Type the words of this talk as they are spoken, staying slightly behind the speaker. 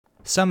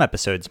Some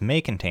episodes may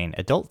contain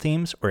adult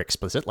themes or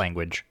explicit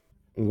language.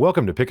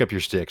 Welcome to Pick Up Your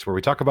Sticks, where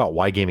we talk about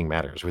why gaming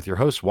matters with your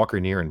hosts Walker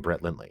Neer and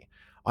Brett Lindley.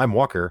 I'm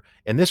Walker,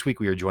 and this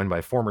week we are joined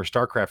by former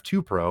StarCraft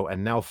 2 pro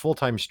and now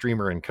full-time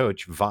streamer and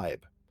coach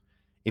Vibe.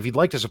 If you'd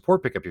like to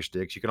support Pick Up Your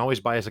Sticks, you can always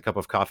buy us a cup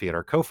of coffee at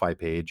our Ko-Fi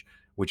page,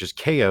 which is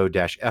ko-fi/PUIS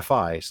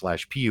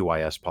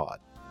pod.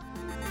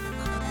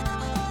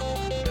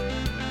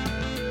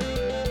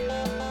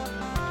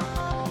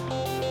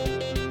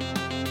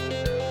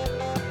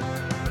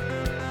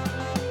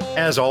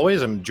 As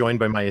always, I'm joined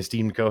by my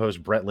esteemed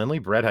co-host Brett Lindley.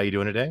 Brett, how you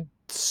doing today?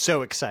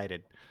 So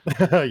excited.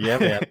 Yeah,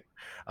 man.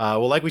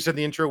 Well, like we said in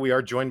the intro, we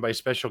are joined by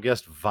special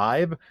guest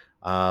Vibe.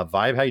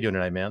 Vibe, how you doing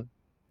tonight, man?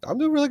 I'm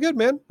doing really good,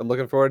 man. I'm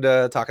looking forward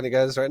to talking to you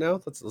guys right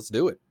now. Let's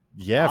do it.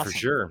 Yeah, Awesome. for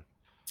sure.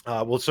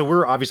 Well, so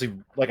we're obviously,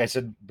 like I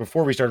said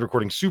before we started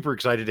recording, super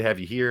excited to have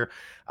you here.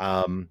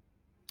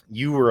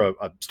 You were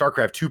a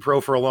StarCraft 2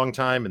 pro for a long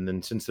time, and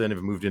then since then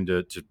have moved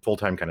into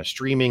full-time kind of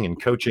streaming and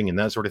coaching and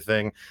that sort of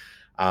thing.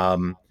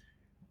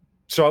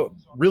 So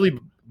really,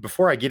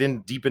 before I get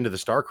in deep into the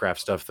StarCraft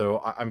stuff, though,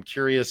 I'm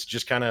curious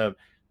just kind of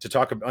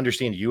to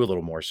understand you a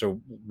little more. So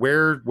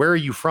where are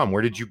you from?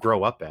 Where did you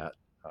grow up at?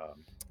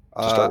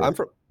 I'm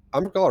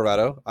from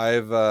Colorado.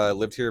 I've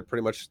lived here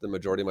pretty much the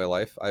majority of my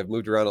life. I've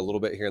moved around a little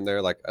bit here and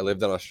there. Like I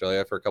lived in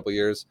Australia for a couple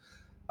years.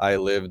 I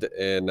lived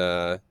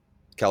in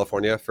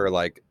California for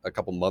like a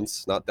couple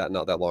months, not that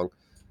long.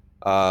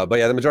 But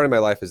yeah, the majority of my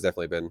life has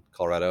definitely been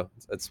Colorado.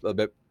 It's a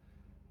bit,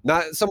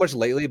 not so much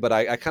lately, but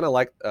I kind of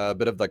like a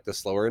bit of like the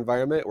slower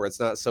environment where it's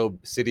not so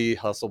city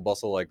hustle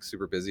bustle, like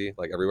super busy,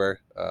 like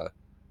everywhere. But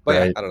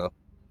Right. yeah, I don't know.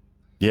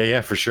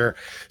 Yeah, for sure.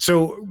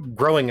 So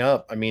growing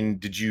up, I mean,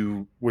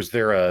 was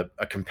there a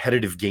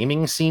competitive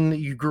gaming scene that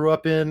you grew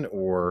up in,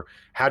 or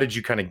how did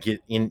you kind of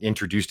get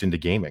introduced into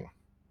gaming?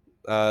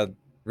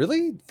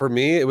 Really, for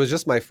me, it was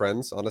just my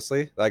friends,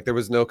 honestly. Like there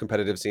was no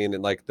competitive scene,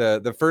 and like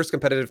the first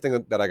competitive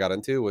thing that I got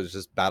into was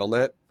just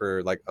BattleNet.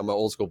 For like, I'm an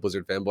old school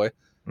Blizzard fanboy.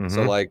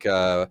 So like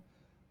I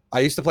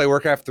used to play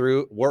Warcraft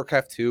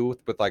 2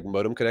 with like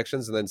modem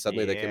connections, and then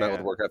suddenly they came out with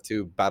Yeah. Warcraft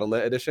 2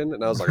 BattleNet edition,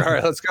 and I was like, all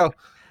right, let's go.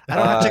 I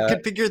don't have to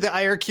configure the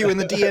IRQ in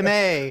the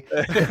DMA.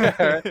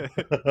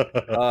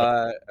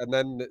 And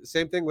then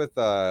same thing with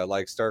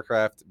like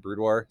StarCraft, Brood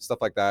War, stuff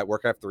like that.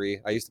 Warcraft 3.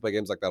 I used to play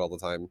games like that all the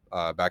time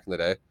back in the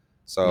day.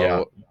 So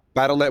Yeah.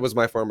 BattleNet was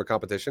my form of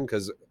competition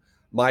because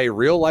my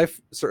real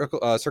life circle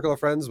of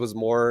friends was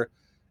more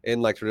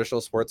in like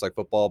traditional sports like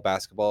football,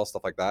 basketball,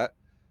 stuff like that.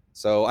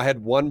 So I had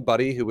one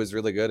buddy who was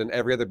really good, and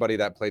every other buddy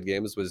that played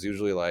games was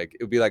usually like,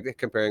 it would be like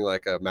comparing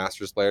like a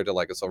Masters player to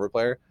like a silver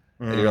player.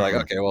 And you're like,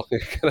 okay, well, you're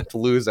gonna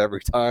lose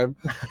every time.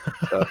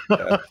 So,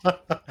 yeah.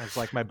 It's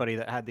like my buddy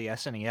that had the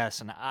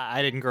SNES, and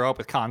I didn't grow up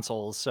with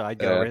consoles, so I'd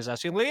go Yeah. over his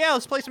house and be like, yeah,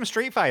 let's play some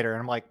Street Fighter.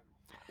 And I'm like,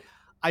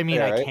 I mean,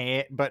 Yeah, I right?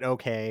 can't, but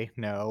okay,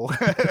 no.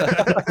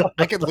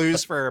 I could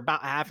lose for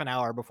about half an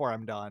hour before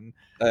I'm done.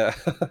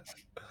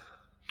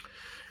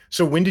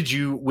 So when did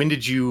you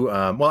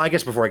well, I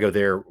guess before I go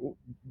there,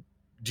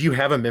 do you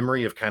have a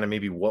memory of kind of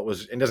maybe what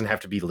was, it doesn't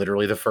have to be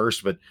literally the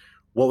first, but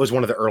what was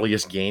one of the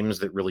earliest games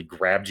that really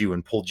grabbed you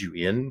and pulled you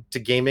in to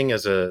gaming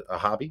as a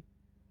hobby?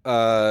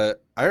 I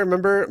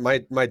remember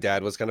my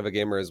dad was kind of a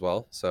gamer as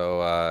well.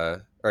 So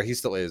or he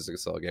still is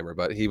still a gamer,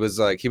 but he was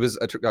a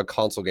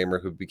console gamer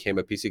who became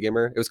a PC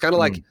gamer. It was kind of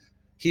like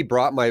he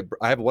brought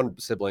I have one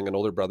sibling, an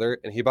older brother,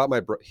 and he brought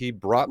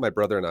my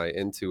brother and I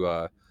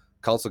into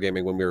console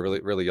gaming when we were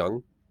really, really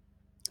young.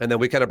 And then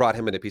we kind of brought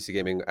him into PC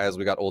gaming as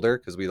we got older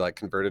because we like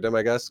converted him,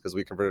 I guess, because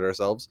we converted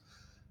ourselves.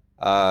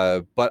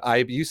 But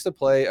I used to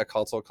play a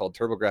console called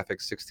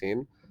TurboGrafx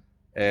 16,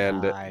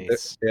 and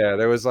Nice.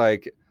 there was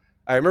like,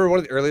 I remember one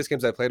of the earliest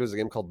games I played was a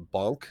game called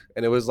Bonk,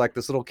 and it was like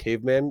this little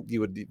caveman you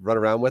would run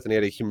around with, and he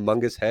had a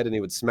humongous head, and he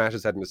would smash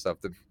his head into stuff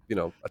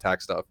to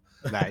attack stuff.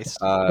 Nice.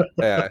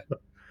 Yeah,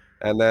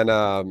 and then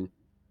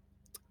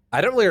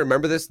I don't really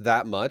remember this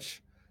that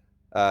much,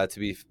 to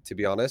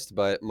be honest,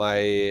 but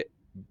my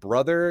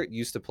brother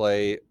used to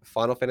play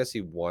Final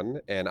Fantasy 1,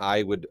 and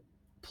I would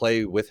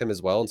play with him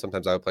as well, and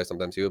sometimes I would play,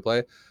 sometimes he would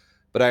play.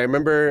 But I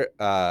remember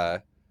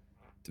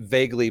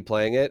vaguely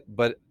playing it,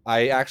 but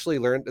I actually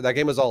learned that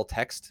game was all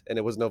text and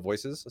it was no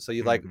voices. So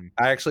I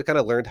actually kind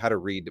of learned how to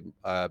read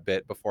a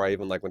bit before I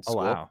even like went to Oh,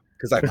 school wow.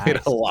 because I played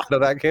Nice. a lot of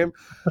that game.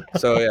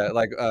 So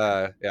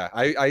yeah,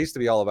 I used to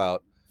be all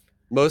about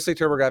mostly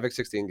TurboGrafx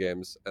 16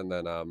 games, and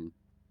then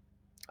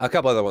a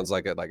couple other ones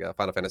like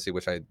Final Fantasy,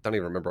 which I don't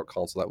even remember what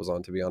console that was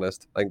on, to be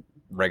honest. Like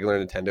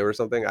regular Nintendo or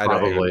something. I don't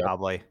Probably. even know.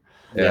 Probably.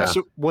 Yeah.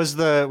 So was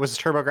the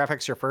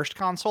TurboGrafx your first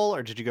console,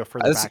 or did you go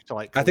further back to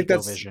like I think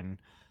that's- ColecoVision?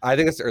 I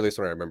think that's the earliest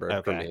one I remember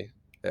for Okay. me.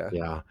 Yeah.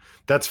 Yeah,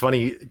 that's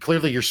funny.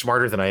 Clearly, you're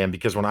smarter than I am,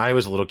 because when I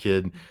was a little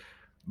kid,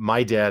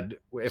 my dad,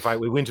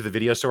 we went to the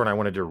video store and I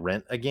wanted to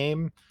rent a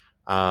game,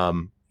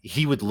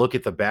 he would look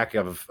at the back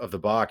of the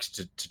box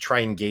to try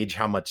and gauge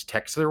how much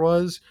text there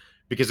was,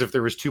 because if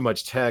there was too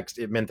much text,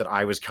 it meant that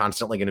I was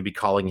constantly going to be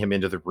calling him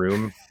into the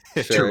room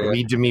to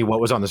read to me what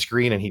was on the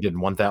screen, and he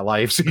didn't want that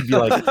life. So he'd be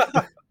like,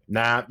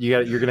 Nah,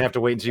 you're gonna have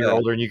to wait until you're Yeah.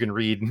 older and you can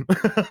read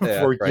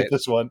before we right. get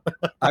this one.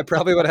 I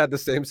probably would have had the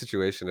same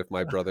situation if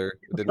my brother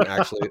didn't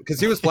actually, because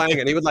he was playing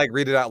and he would like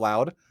read it out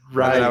loud,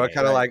 and then I would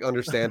kind of like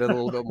understand it a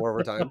little bit more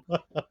over time.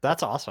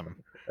 That's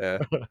awesome. Yeah.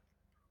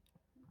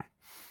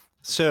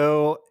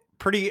 So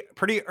pretty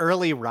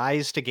early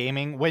rise to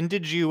gaming. When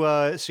did you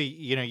so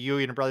you know, you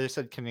and your brother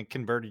said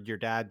converted your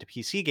dad to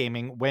PC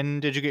gaming. When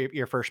did you get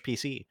your first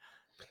PC?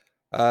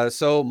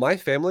 So my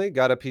family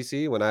got a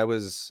PC when I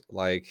was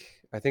like,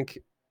 I think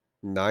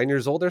 9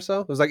 years old or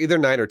so. It was like either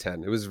 9 or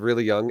 10. It was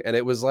really young, and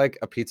it was like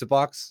a pizza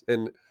box.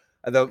 And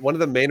one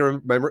of the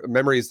main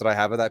memories that I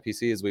have of that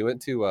PC is we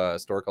went to a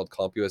store called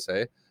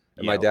CompUSA,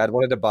 and my dad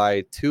wanted to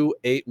buy 2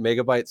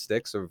 8-megabyte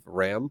sticks of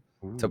RAM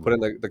to put in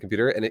the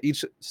computer, and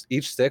each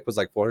stick was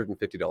like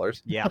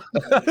 $450. Yeah.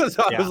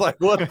 So I was like,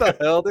 what the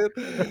hell, dude?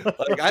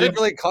 Like, I didn't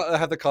really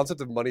have the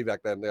concept of money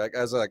back then. Like,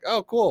 I was like,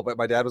 oh, cool. But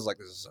my dad was like,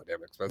 this is so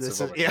damn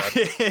expensive.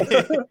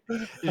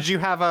 Did you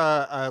have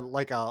a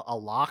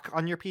lock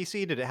on your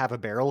PC? Did it have a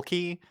barrel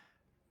key?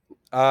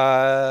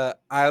 I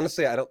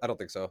honestly, I don't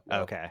think so.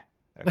 No. Okay.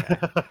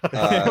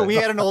 We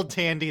had an old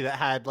Tandy that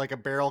had like a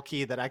barrel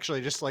key that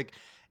actually just like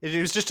it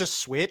was just a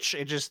switch.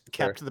 It just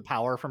kept the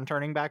power from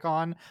turning back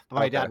on. But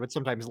my dad would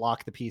sometimes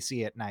lock the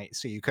PC at night,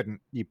 so you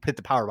hit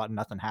the power button,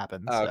 nothing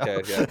happened. So.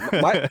 Okay,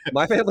 yeah.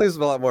 My family's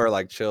a lot more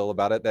like chill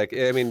about it. Like,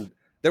 I mean,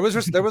 there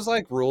was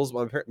like rules.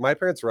 My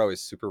parents were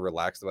always super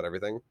relaxed about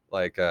everything.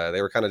 Like,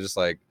 they were kind of just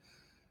like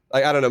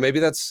I don't know. Maybe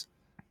that's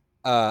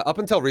up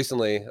until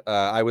recently.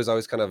 I was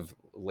always kind of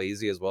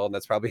lazy as well, and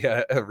that's probably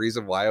a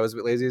reason why I was a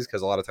bit lazy, is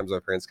because a lot of times my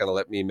parents kind of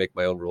let me make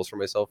my own rules for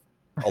myself,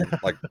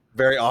 like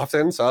very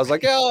often. So I was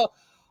like, yeah,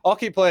 I'll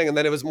keep playing. And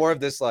then it was more of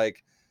this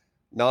like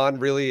not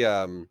really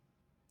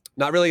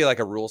like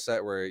a rule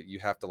set where you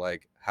have to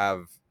like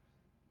have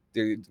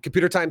the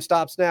computer time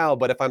stops now.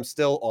 But if I'm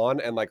still on,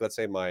 and like, let's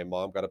say my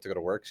mom got up to go to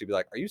work, she'd be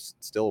like, are you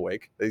still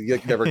awake? You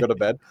like, never go to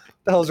bed? What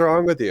the hell's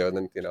wrong with you? And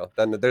then,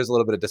 then there's a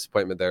little bit of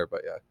disappointment there, but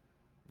yeah,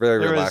 very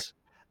relaxed.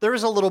 There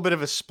was a little bit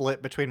of a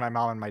split between my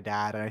mom and my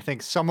dad, and I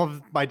think some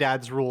of my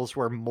dad's rules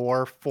were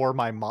more for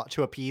my mom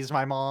to appease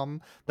my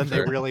mom than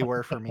they really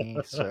were for me.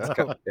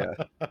 So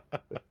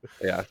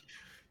yeah.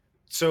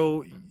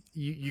 So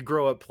you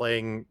grow up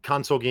playing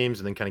console games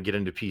and then kind of get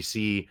into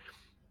PC.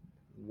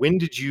 When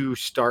did you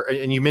start?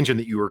 And you mentioned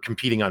that you were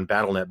competing on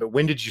Battle.net, but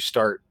when did you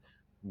start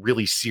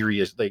really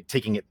serious, like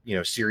taking it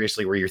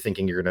seriously, where you're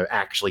thinking you're going to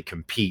actually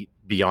compete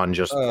beyond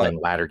just playing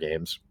ladder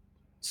games?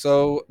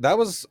 So that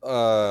was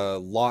a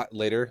lot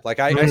later. Like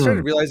I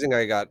started realizing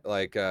I got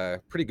like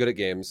pretty good at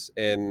games,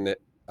 and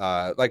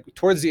like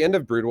towards the end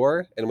of Brood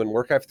War, and when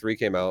Warcraft 3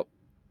 came out,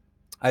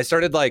 I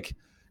started like,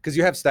 because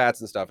you have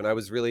stats and stuff, and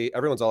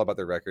everyone's all about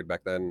their record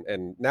back then,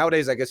 and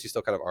nowadays I guess you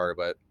still kind of are,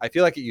 but I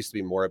feel like it used to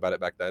be more about it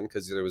back then,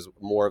 because there was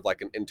more of like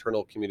an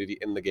internal community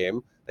in the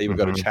game that you would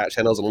go to chat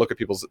channels and look at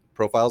people's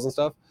profiles and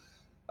stuff.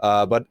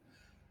 But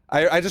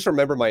I just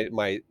remember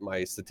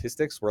my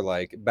statistics were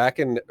like back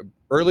in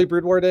early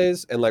Brood War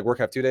days and like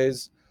Warcraft 2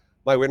 days,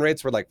 my win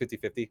rates were like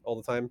 50-50 all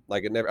the time.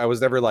 Like I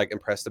was never like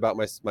impressed about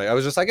my I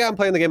was just like, yeah, I'm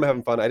playing the game, I'm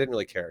having fun. I didn't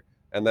really care.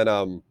 And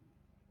then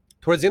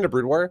towards the end of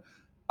Brood War,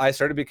 I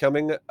started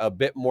becoming a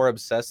bit more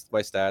obsessed with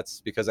my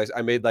stats, because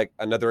I made like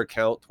another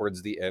account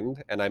towards the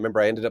end, and I remember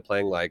I ended up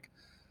playing like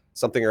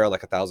something around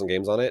like 1,000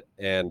 games on it,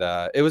 and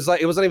it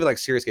wasn't even like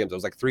serious games. It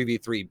was like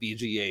 3v3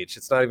 BGH.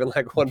 It's not even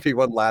like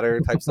 1v1 ladder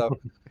type stuff.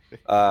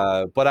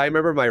 But I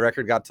remember my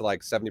record got to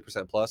like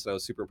 70% plus, and I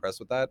was super impressed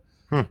with that.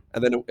 And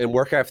then in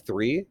Warcraft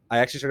 3, I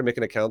actually started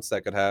making accounts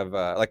that could have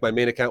like my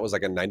main account was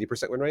like a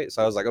 90% win rate.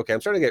 So I was like, okay,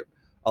 I'm starting to get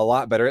a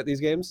lot better at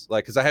these games,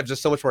 like, because I have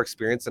just so much more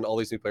experience than all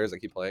these new players that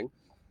keep playing.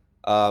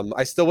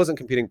 I still wasn't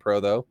competing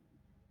pro though,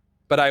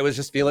 but I was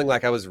just feeling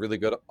like I was really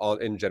good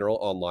in general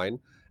online,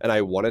 and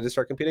I wanted to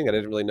start competing. I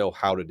didn't really know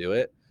how to do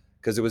it,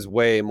 because it was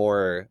way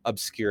more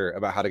obscure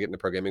about how to get into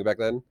pro gaming back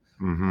then.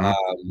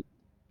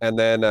 And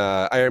then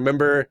I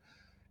remember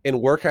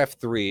in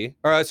Warcraft 3,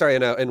 or sorry,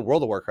 in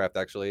World of Warcraft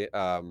actually,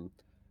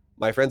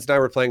 my friends and I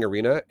were playing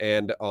Arena,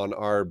 and on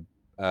our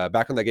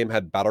back when that game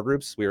had battle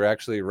groups, we were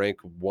actually rank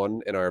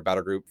 1 in our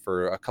battle group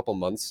for a couple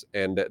months,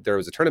 and there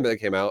was a tournament that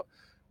came out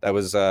that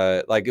was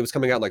like, it was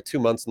coming out in like 2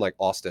 months in like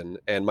Austin,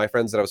 and my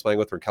friends that I was playing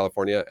with were in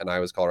California, and I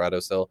was Colorado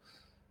still,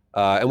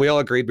 and we all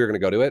agreed we were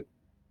going to go to it.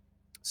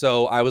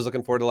 So I was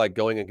looking forward to like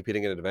going and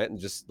competing in an event, and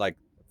just like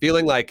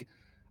feeling like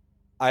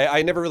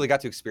I never really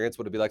got to experience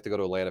what it'd be like to go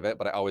to a LAN event,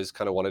 but I always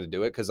kind of wanted to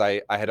do it, because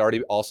I had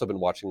already also been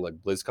watching like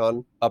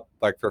BlizzCon up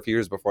like for a few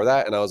years before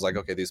that, and I was like,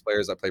 okay, these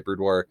players that play Brood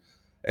War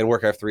and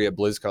Warcraft 3 at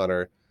BlizzCon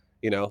are,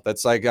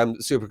 that's like,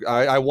 I'm super,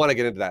 I want to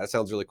get into that. It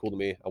sounds really cool to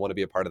me. I want to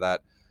be a part of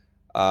that.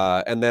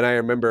 And then I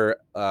remember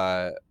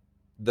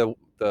the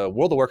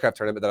World of Warcraft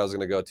tournament that I was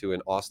going to go to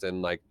in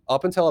Austin, like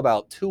up until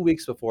about 2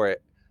 weeks before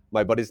it,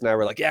 my buddies and I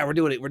were like, yeah, we're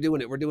doing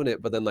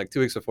it. But then like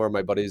 2 weeks before,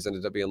 my buddies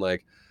ended up being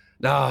like,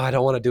 no, I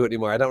don't want to do it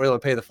anymore. I don't really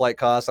want to pay the flight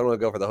costs. I don't want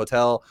to go for the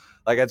hotel.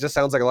 Like, it just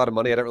sounds like a lot of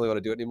money. I don't really want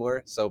to do it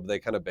anymore. So they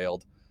kind of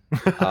bailed.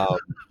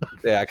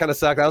 Yeah, it kind of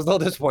sucked. I was a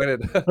little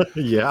disappointed.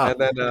 Yeah. And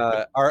then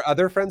our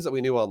other friends that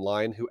we knew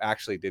online who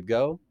actually did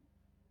go,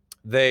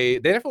 they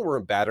definitely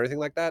weren't bad or anything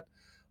like that.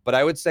 But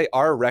I would say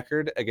our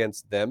record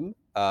against them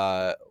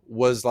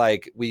was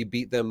like we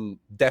beat them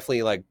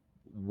definitely like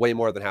way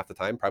more than half the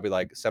time, probably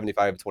like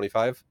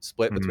 75-25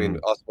 split between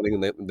us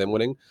winning and them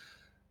winning.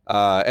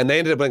 And they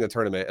ended up winning the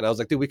tournament. And I was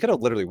like, dude, we could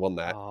have literally won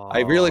that.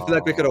 I really feel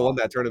like we could have won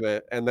that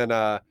tournament. And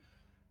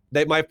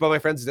then my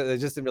friends, they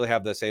just didn't really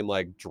have the same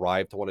like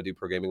drive to want to do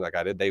pro gaming like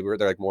I did. They're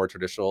like more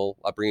traditional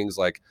upbringings,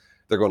 like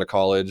they're going to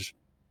college,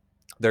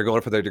 they're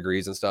going for their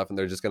degrees and stuff, and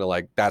they're just gonna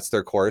like that's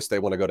their course they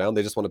want to go down.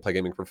 They just want to play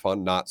gaming for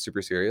fun, not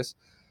super serious.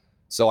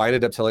 So I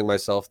ended up telling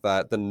myself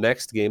that the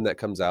next game that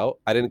comes out,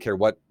 I didn't care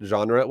what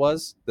genre it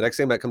was, the next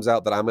game that comes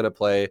out that I'm gonna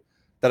play,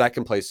 that I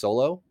can play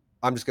solo,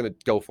 I'm just gonna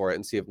go for it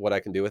and see what I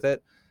can do with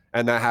it.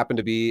 And that happened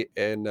to be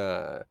in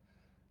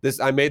this.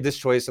 I made this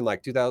choice in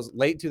like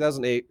late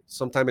 2008,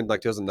 sometime in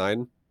like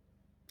 2009.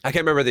 I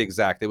can't remember the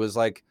exact. It was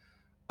like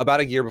about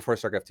a year before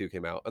StarCraft 2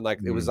 came out, and like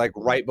it was like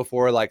right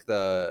before like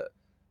the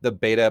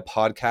beta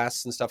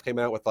podcasts and stuff came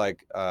out with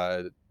like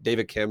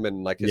David Kim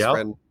and like his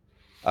friend.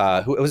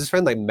 Who it was his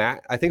friend like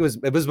Matt. I think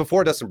it was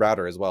before Dustin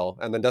Browder as well,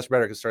 and then Dustin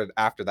Browder started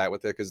after that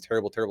with it because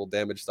terrible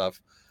damage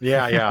stuff.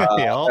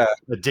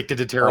 Addicted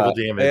to terrible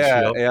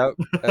damage.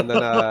 And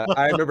then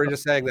I remember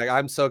just saying like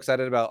I'm so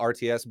excited about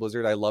RTS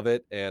Blizzard, I love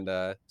it, and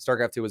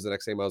StarCraft 2 was the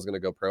next game I was going to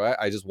go pro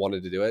at. I just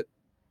wanted to do it,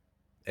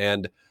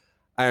 and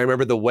I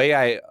remember the way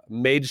I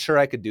made sure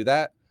I could do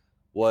that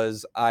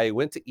was I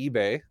went to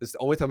eBay. This is the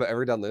only time I've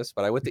ever done this,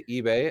 but I went to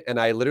eBay and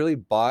I literally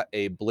bought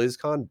a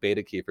BlizzCon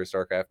beta key for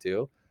StarCraft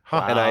 2.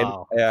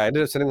 Wow. And I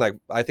ended up spending like,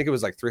 I think it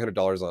was like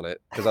 $300 on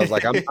it because I was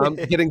like, I'm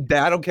getting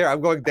that. I don't care.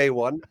 I'm going day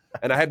one.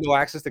 And I had no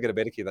access to get a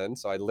beta key then.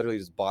 So I literally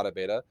just bought a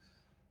beta.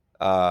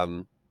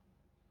 And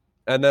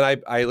then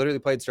I literally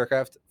played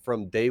StarCraft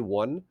from day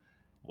one.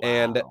 Wow.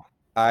 And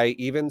I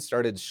even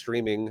started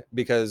streaming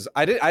because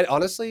I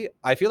honestly,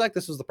 I feel like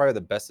this was probably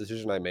the best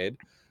decision I made.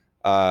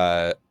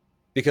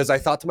 Because I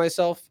thought to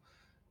myself,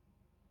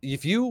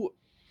 if you,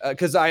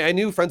 because I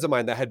knew friends of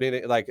mine that had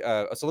been like,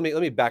 so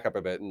let me back up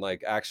a bit and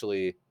like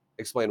actually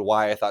explain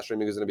why I thought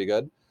streaming was going to be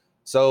good.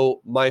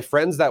 So my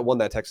friends that won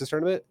that Texas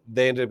tournament,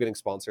 they ended up getting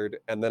sponsored,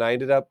 and then I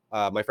ended up,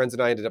 my friends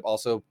and I ended up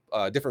also,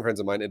 different friends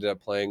of mine ended up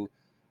playing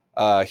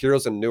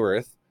Heroes in New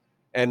Earth,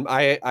 and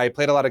I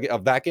played a lot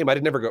of that game. I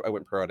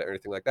went pro at it or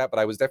anything like that, but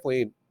I was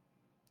definitely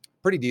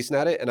pretty decent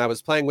at it, and I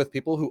was playing with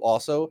people who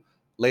also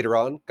later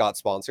on got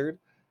sponsored.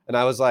 And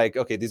I was like,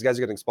 okay, these guys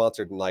are getting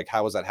sponsored, and like,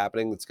 how is that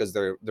happening? It's because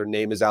their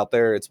name is out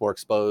there, it's more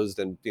exposed,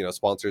 and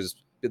sponsors,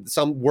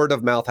 some word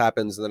of mouth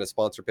happens, and then a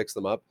sponsor picks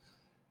them up.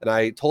 And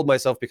I told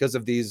myself, because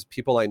of these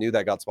people I knew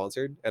that got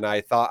sponsored, and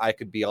I thought I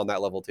could be on that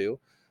level too,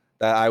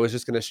 that I was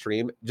just going to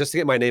stream just to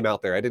get my name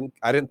out there. I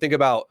didn't think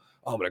about,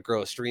 oh, I'm going to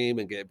grow a stream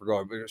and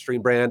grow a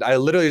stream brand. I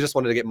literally just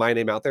wanted to get my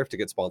name out there to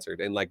get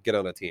sponsored and like get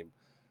on a team.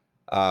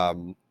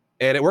 And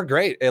it worked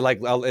great.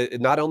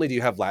 Not only do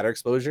you have ladder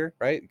exposure,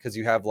 right? Because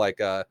you have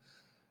like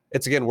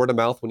it's again word of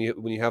mouth when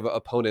you have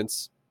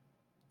opponents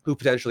who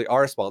potentially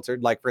are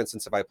sponsored. Like for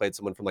instance, if I played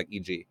someone from like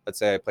EG, let's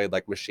say I played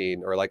like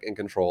Machine or like In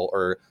Control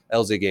or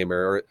LZ Gamer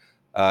or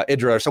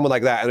Idra or someone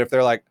like that, and if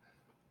they're like,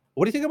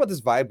 what do you think about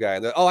this Vibe guy?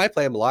 And they're, oh, I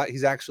play him a lot,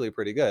 he's actually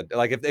pretty good.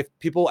 Like if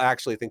people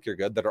actually think you're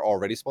good that are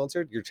already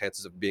sponsored, your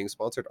chances of being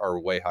sponsored are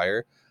way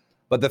higher.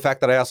 But the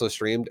fact that I also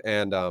streamed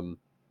and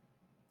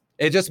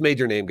it just made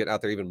your name get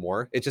out there even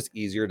more. It's just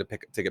easier to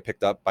get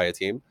picked up by a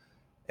team.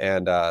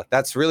 And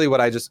that's really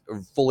what I just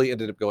fully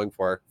ended up going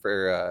for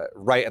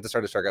right at the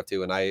start of StarCraft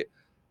 2. And I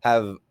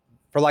have,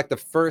 for like the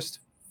first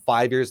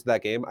 5 years of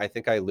that game, I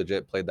think I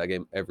legit played that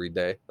game every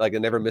day. Like I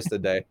never missed a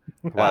day.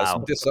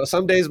 Wow.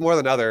 Some days more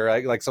than other,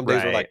 right? Like some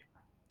days were like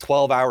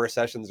 12-hour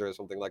sessions or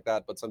something like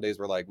that. But some days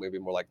were like maybe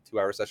more like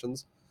 2-hour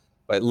sessions.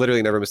 But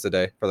literally never missed a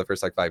day for the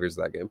first like 5 years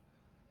of that game.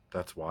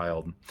 That's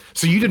wild.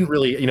 So you didn't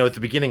really, at the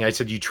beginning I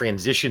said you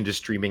transitioned to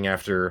streaming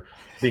after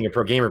being a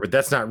pro gamer, but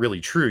that's not really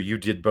true. You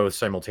did both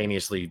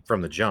simultaneously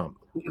from the jump.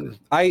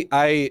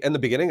 I in the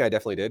beginning I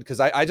definitely did,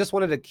 because I just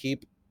wanted to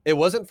keep, it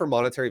wasn't for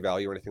monetary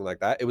value or anything like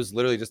that. It was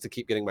literally just to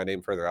keep getting my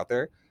name further out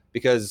there,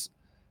 because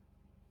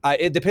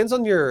it depends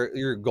on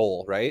your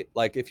goal, right?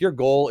 Like if your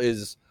goal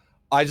is,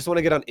 I just want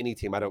to get on any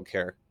team, I don't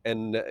care.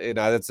 And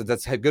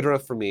that's good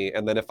enough for me.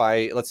 And then if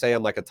let's say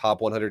I'm like a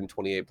top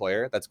 128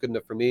 player, that's good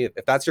enough for me.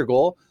 If that's your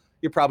goal,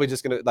 you're probably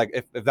just going to like,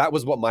 if that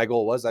was what my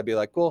goal was, I'd be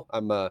like, cool,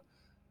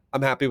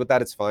 I'm happy with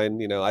that. It's fine.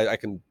 I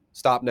can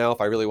stop now if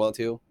I really want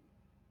to.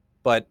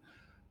 But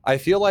I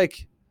feel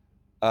like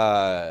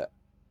I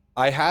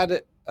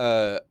had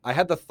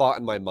the thought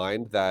in my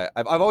mind that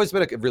I've always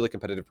been a really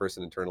competitive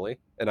person internally,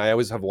 and I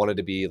always have wanted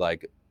to be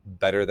like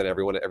better than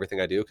everyone at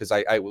everything I do. Because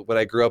I when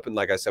I grew up, and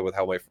like I said, with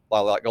how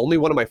only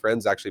one of my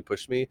friends actually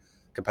pushed me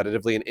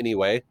competitively in any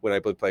way when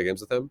I would play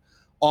games with him.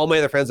 All my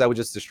other friends, I would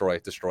just destroy,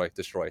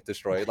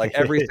 like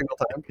every single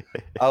time.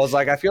 I was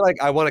like, I feel like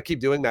I want to keep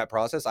doing that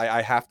process.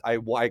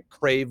 I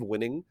crave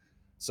winning.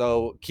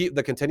 So keep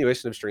the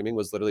continuation of streaming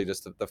was literally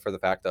just for the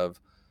fact of,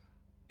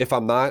 if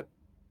I'm not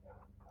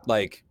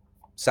like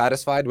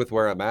satisfied with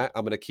where I'm at,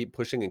 I'm going to keep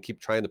pushing and keep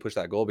trying to push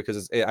that goal,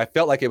 because I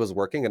felt like it was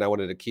working and I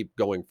wanted to keep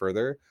going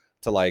further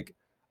to like,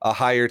 a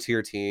higher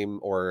tier team,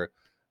 or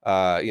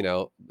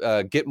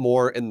get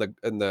more in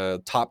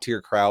the top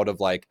tier crowd of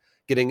like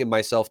getting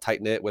myself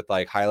tight knit with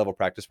like high level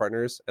practice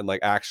partners and like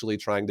actually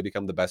trying to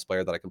become the best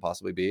player that I can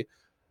possibly be,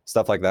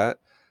 stuff like that.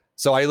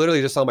 So I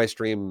literally just saw my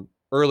stream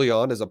early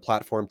on as a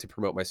platform to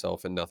promote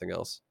myself and nothing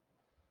else.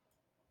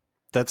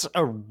 That's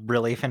a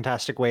really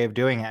fantastic way of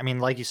doing it. I mean,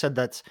 like you said,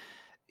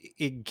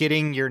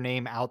 getting your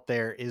name out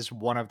there is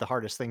one of the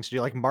hardest things to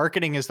do. Like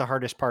marketing is the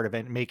hardest part of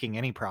it, making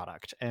any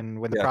product. And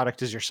when the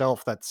product is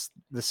yourself, that's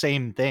the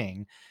same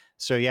thing.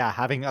 So yeah,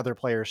 having other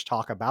players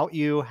talk about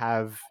you,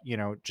 have,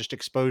 just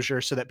exposure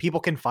so that people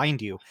can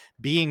find you.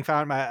 Being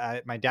found,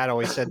 my dad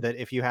always said that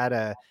if you had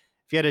a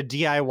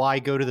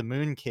DIY go to the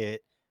moon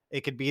kit,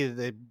 it could be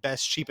the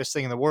best, cheapest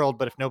thing in the world,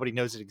 but if nobody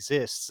knows it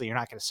exists, so you're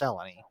not going to sell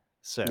any.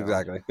 So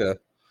exactly. Yeah.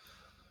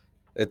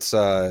 It's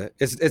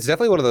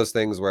definitely one of those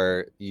things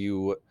where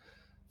you'll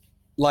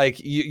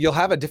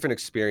have a different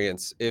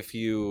experience if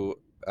you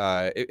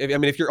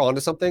if you're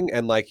onto something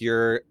and like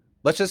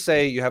let's just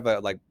say you have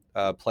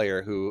a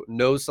player who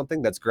knows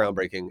something that's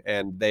groundbreaking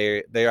and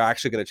they are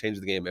actually going to change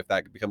the game if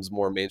that becomes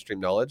more mainstream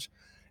knowledge,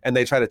 and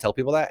they try to tell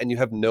people that and you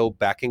have no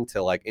backing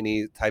to like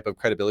any type of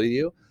credibility to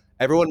you,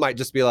 everyone might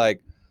just be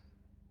like,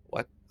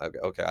 what?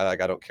 Okay, I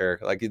don't care.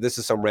 Like this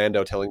is some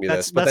rando telling me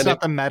this. But that's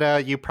not the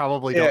meta. You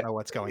probably don't know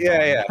what's going on.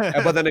 Yeah.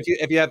 But then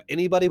if you have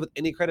anybody with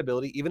any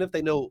credibility, even if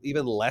they know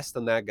even less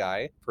than that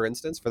guy, for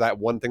instance, for that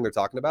one thing they're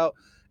talking about,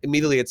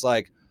 immediately it's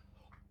like,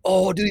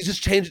 oh, dude, he's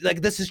just changed.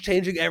 Like this is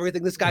changing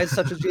everything. This guy's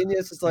such a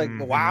genius. It's like,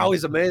 wow,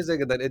 he's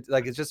amazing. And then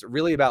it's just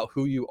really about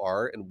who you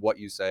are and what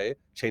you say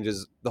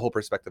changes the whole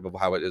perspective of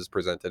how it is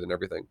presented and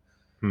everything.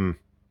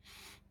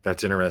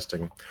 That's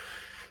interesting.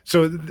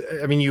 So,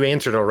 I mean, you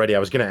answered already. I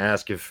was going to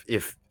ask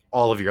if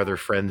all of your other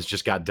friends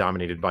just got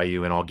dominated by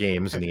you in all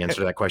games, and the answer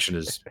to that question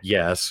is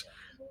yes.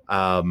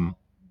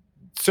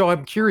 So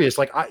I'm curious.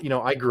 Like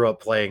I grew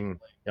up playing.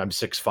 I'm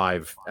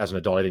 6'5" as an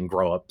adult. I didn't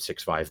grow up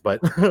 6'5",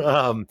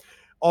 but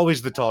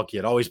always the tall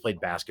kid. Always played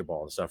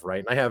basketball and stuff,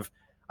 right? And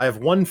I have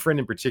one friend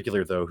in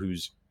particular though,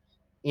 who's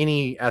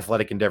any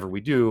athletic endeavor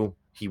we do,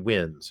 he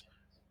wins,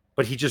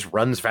 but he just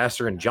runs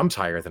faster and jumps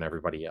higher than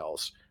everybody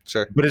else.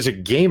 Sure. But as a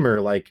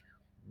gamer, like,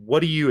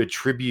 what do you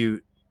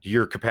attribute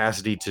your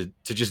capacity to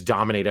just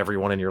dominate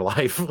everyone in your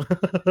life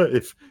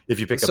if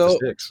you pick up the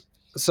sticks?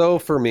 So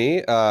for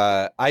me,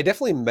 I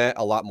definitely met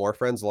a lot more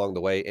friends along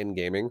the way in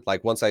gaming.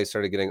 Like once I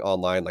started getting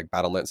online, like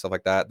Battle.net and stuff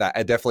like that, that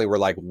I definitely were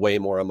like way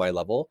more on my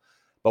level.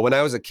 But when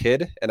I was a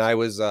kid and I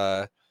was,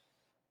 like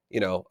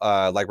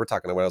we're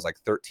talking when I was like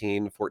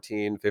 13,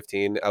 14,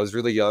 15, I was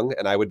really young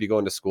and I would be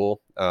going to school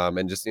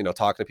and just,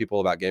 talking to people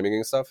about gaming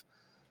and stuff.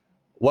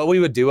 What we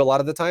would do a lot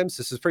of the times,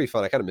 this is pretty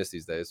fun. I kind of miss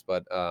these days,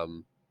 but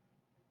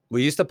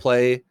we used to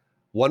play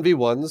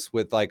 1v1s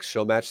with like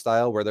show match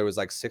style where there was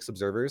like 6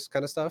 observers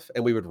kind of stuff.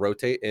 And we would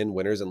rotate in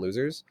winners and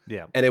losers.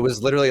 Yeah. And it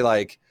was literally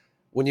like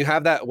when I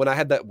had that,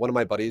 one of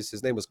my buddies,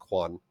 his name was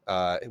Quan.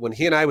 When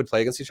he and I would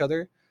play against each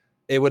other,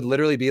 it would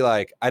literally be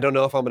like, I don't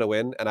know if I'm going to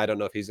win and I don't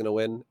know if he's going to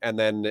win. And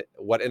then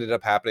what ended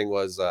up happening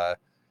was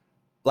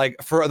like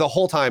for the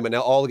whole time and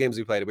all the games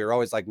we played, we were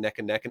always like neck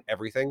and neck and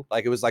everything.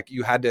 Like it was like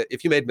you had to,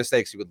 if you made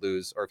mistakes, you would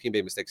lose, or if he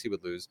made mistakes, he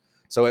would lose.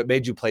 So it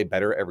made you play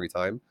better every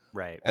time.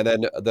 Right. And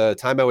then the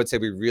time I would say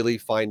we really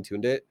fine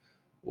tuned it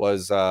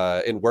was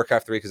in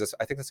Warcraft 3, because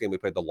I think that's the game we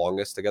played the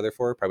longest together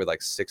for, probably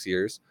like 6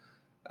 years.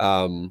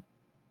 And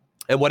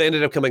what it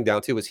ended up coming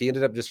down to was he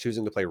ended up just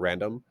choosing to play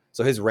random.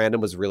 So his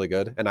random was really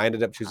good. And I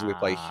ended up choosing to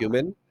play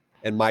human,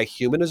 and my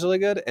human is really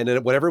good. And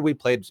then whenever we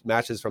played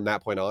matches from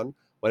that point on,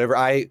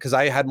 because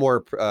I had more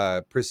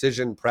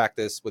precision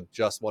practice with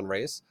just one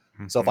race.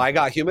 So if I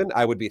got human,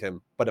 I would beat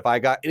him. But if I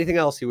got anything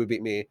else, he would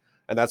beat me.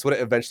 And that's what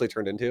it eventually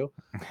turned into.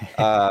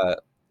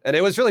 And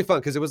it was really fun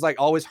because it was like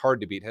always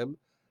hard to beat him.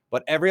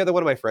 But every other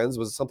one of my friends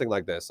was something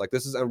like this. Like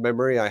this is a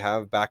memory I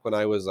have back when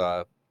I was,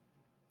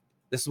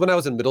 this is when I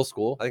was in middle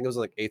school. I think it was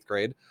like 8th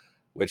grade,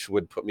 which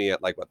would put me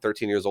at like,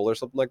 13 years old or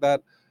something like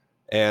that.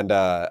 And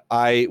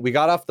we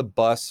got off the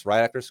bus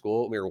right after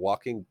school. We were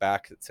walking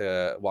back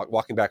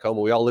home, and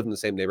we all lived in the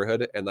same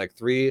neighborhood. And like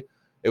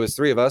it was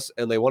 3 of us,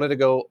 and we're going to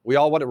go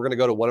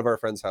to one of our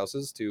friends'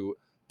 houses to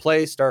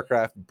play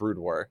StarCraft Brood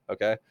War.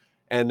 Okay.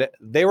 And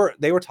they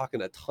were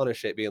talking a ton of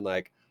shit, being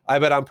like, I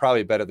bet I'm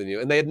probably better than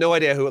you. And they had no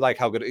idea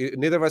how good,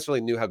 neither of us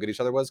really knew how good each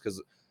other was.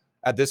 Cause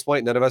at this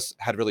point, none of us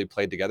had really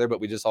played together, but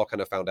we just all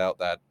kind of found out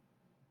that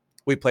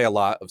we play a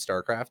lot of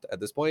StarCraft at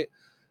this point.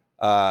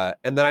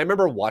 And then I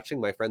remember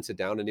watching my friend sit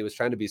down, and he was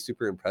trying to be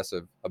super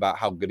impressive about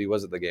how good he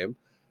was at the game.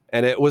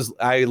 And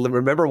I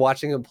remember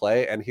watching him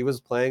play, and he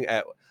was playing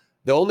at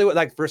the only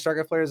like for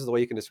StarCraft players is the way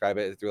you can describe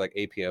it through like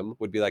APM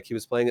would be like he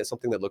was playing at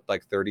something that looked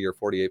like 30 or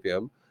 40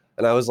 APM.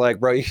 And I was like,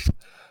 bro,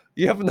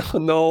 you have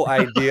no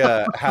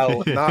idea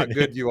how not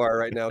good you are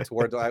right now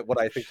towards what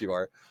I think you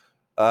are.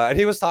 And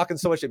he was talking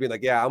so much, being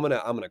like, yeah, I'm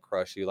gonna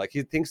crush you. Like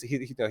he thinks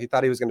he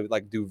thought he was gonna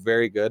like do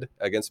very good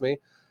against me.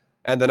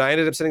 And then I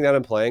ended up sitting down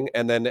and playing,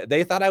 and then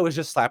they thought I was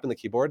just slapping the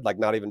keyboard, like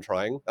not even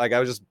trying. Like I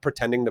was just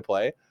pretending to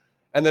play.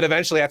 And then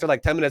eventually, after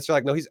like 10 minutes, you're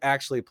like, no, he's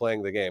actually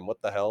playing the game.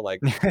 What the hell? Like,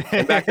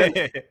 and back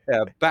then,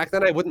 back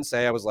then I wouldn't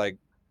say I was like,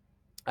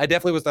 I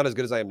definitely was not as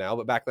good as I am now,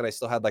 but back then I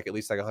still had like at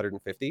least like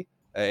 150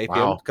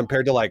 APM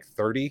compared to like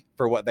 30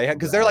 for what they had.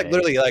 Because they're like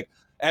literally like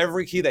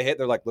every key they hit,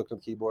 they're like looking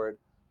at the keyboard,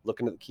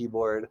 looking at the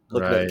keyboard,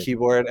 looking at the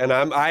keyboard. And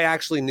I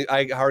actually knew,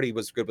 I already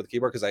was good with the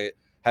keyboard because I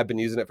had been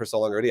using it for so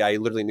long already. I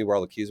literally knew where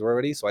all the keys were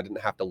already, so I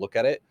didn't have to look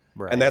at it.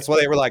 And that's why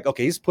they were like,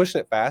 okay, he's pushing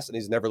it fast and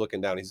he's never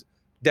looking down. He's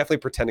definitely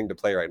pretending to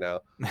play right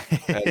now.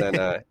 And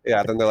then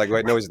then they're like,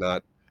 wait, no, he's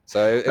not.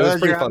 So it was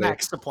pretty funny.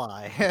 Max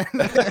supply.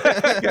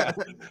 yeah,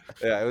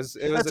 it was.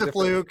 That's a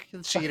fluke,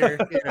 cheater,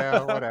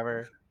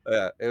 whatever.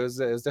 Yeah, it was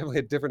definitely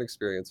a different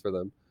experience for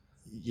them.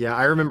 Yeah,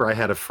 I remember I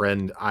had a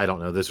friend. I don't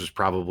know. This was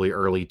probably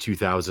early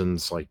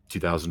 2000s, like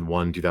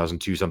 2001,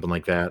 2002, something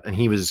like that. And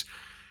he was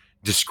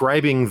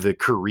describing the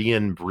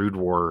Korean Brood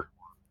War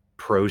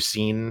pro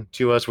scene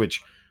to us,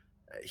 which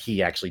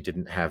he actually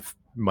didn't have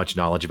much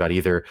knowledge about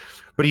either.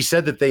 But he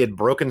said that they had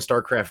broken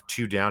StarCraft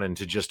 2 down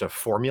into just a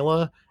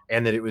formula,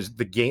 and that it was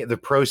the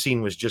pro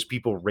scene was just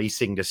people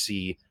racing to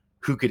see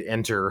who could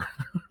enter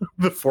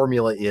the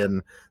formula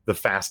in the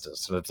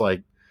fastest. And it's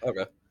like,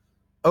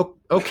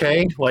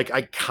 okay. Like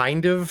I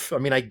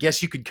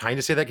guess you could kind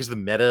of say that because the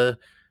meta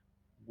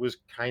was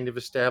kind of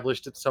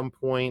established at some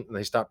point and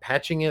they stopped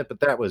patching it,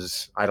 but that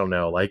was, I don't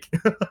know, like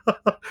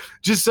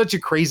just such a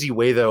crazy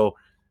way though,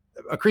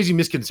 a crazy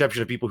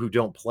misconception of people who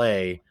don't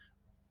play,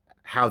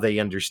 how they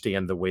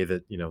understand the way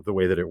that, the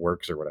way that it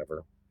works or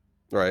whatever.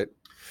 Right.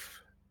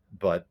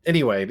 But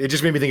anyway, it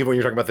just made me think of when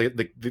you're talking about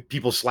the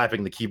people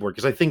slapping the keyboard,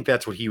 because I think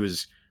that's what he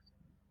was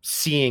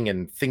seeing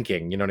and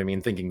thinking, you know what I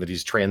mean? Thinking that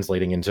he's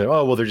translating into,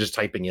 oh, well, they're just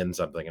typing in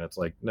something. And it's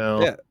like,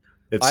 no. Yeah.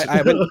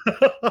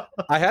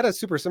 I had a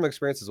super similar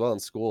experience as well in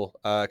school.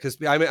 Because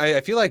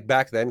I feel like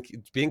back then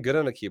being good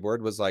on a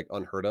keyboard was like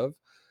unheard of,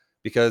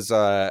 because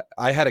I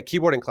had a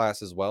keyboarding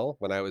class as well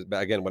when I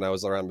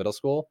was around middle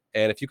school.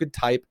 And if you could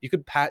type,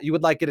 you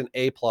would like get an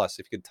A+ if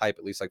you could type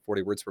at least like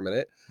 40 words per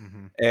minute.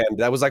 Mm-hmm. And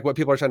that was like what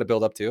people are trying to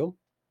build up to.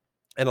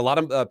 And a lot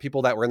of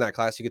people that were in that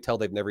class, you could tell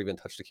they've never even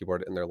touched a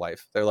keyboard in their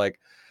life. They're like,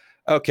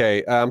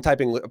 okay, I'm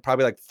typing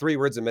probably like 3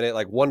 words a minute,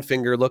 like one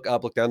finger, look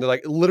up, look down. They're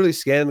like literally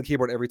scanning the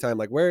keyboard every time.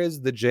 Like, where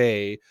is the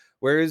J?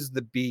 Where is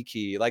the B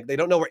key? Like, they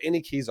don't know where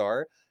any keys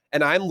are.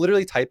 And I'm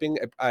literally typing.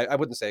 I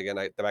wouldn't say again,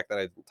 back then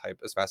I didn't type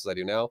as fast as I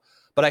do now,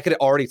 but I could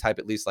already type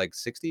at least like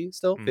 60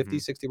 still, 50,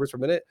 60 words per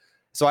minute.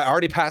 So I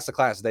already passed the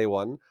class day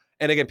one.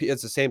 And again,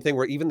 it's the same thing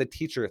where even the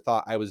teacher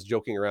thought I was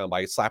joking around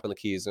by slapping the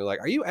keys. And they're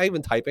like, are you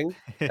even typing?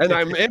 And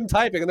I'm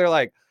typing. And they're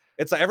like,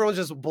 it's like everyone's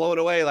just blown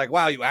away. Like,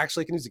 wow, you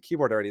actually can use a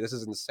keyboard already. This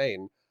is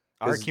insane.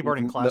 Our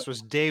keyboarding class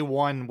was day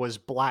one was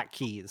black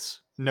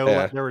keys.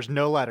 There was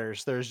no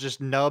letters. There's just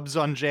nubs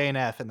on J and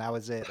F, and that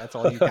was it. That's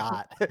all you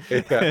got.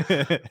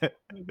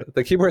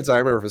 The keyboards I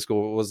remember for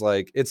school was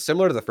like, it's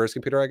similar to the first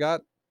computer I got,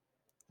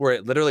 where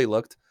it literally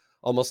looked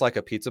almost like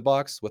a pizza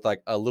box with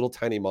like a little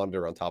tiny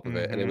monitor on top of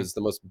it. And it was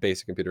the most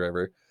basic computer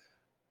ever.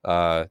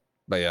 But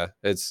yeah,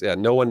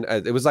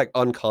 it was like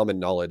uncommon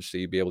knowledge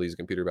to be able to use a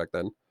computer back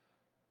then.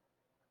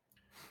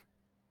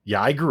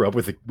 Yeah, I grew up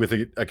with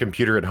a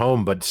computer at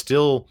home, but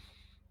still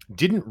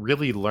didn't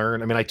really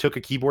learn. I mean, I took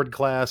a keyboard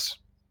class,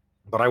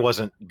 but I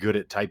wasn't good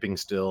at typing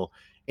still.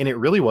 And it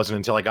really wasn't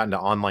until I got into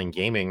online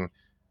gaming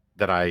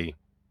that I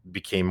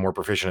became more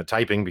proficient at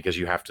typing, because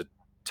you have to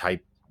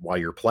type while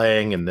you're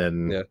playing. And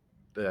then,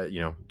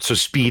 so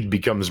speed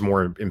becomes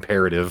more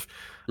imperative.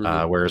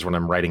 Whereas when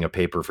I'm writing a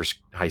paper for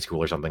high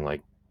school or something,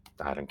 like,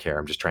 I don't care.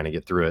 I'm just trying to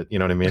get through it. You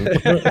know what I mean?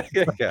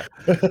 Yeah.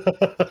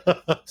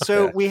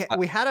 So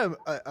we had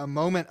a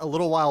moment a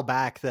little while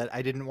back that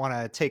I didn't want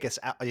to take us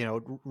out,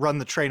 run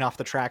the train off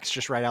the tracks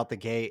just right out the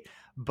gate.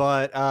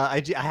 But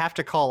I have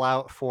to call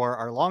out for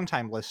our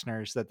longtime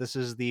listeners that this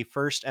is the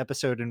first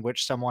episode in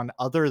which someone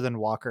other than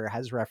Walker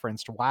has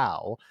referenced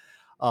WoW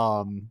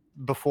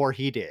before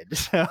he did.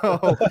 So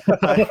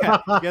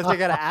I guess I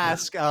gotta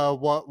ask,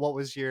 what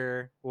was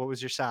your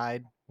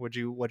side? What'd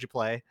you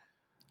play?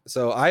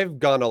 So I've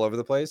gone all over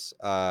the place.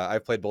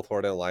 I've played both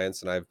Horde and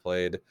Alliance, and I've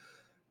played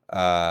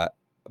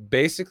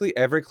basically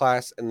every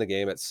class in the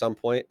game at some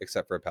point,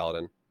 except for a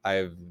Paladin.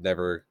 I've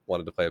never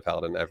wanted to play a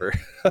Paladin ever.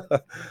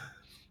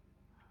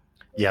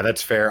 Yeah,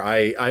 that's fair.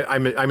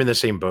 I'm in the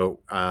same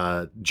boat,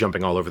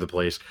 jumping all over the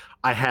place.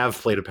 I have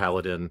played a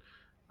Paladin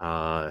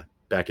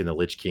back in the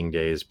Lich King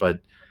days, but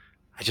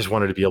I just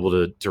wanted to be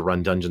able to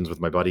run dungeons with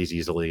my buddies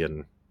easily,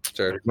 and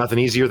nothing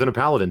easier than a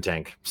Paladin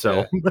tank.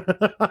 So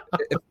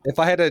if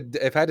I had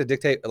to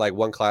dictate like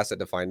one class that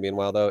defined me in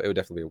WoW, though, it would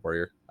definitely be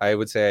Warrior. I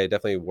would say I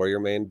definitely Warrior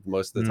main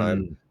most of the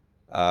time.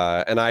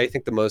 And I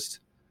think the most,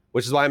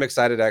 which is why I'm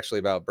excited actually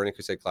about Burning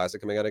Crusade Classic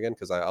coming out again,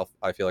 because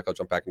I feel like I'll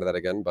jump back into that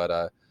again.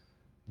 But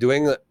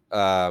doing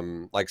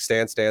like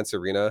Stance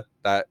Arena,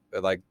 that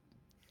like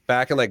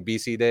back in like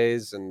BC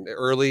days and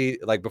early,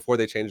 like before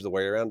they changed the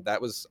Warrior around,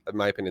 that was, in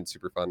my opinion,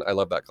 super fun. I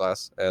love that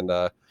class. And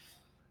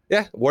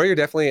yeah, Warrior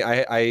definitely.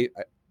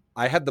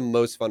 I had the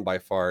most fun by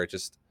far.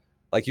 Just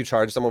like you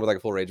charge someone with like a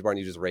full rage bar and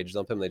you just rage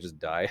dump him, they just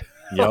die.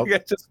 Yep.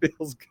 It just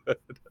feels good.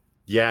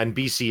 Yeah, and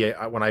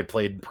BC, when I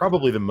played,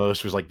 probably the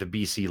most was like the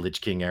BC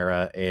Lich King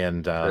era,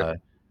 and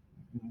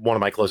one of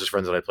my closest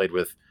friends that I played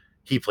with,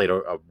 he played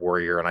a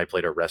warrior, and I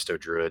played a resto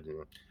druid,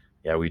 and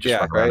yeah, we just Yeah,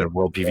 run around right. in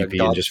world PvP and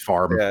God, just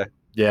farm. yeah,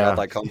 Yeah,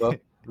 godlike combo.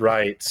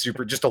 right.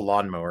 Super, just a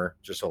lawnmower,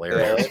 just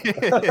hilarious.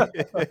 Yeah.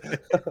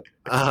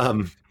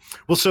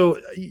 Well, so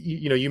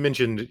you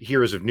mentioned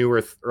Heroes of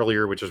Newerth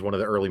earlier, which is one of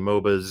the early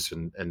MOBAs,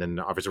 and then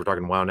obviously we're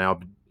talking WoW now.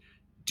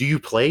 Do you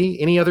play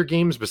any other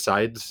games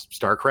besides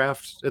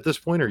StarCraft at this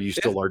point, or you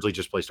still largely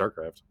just play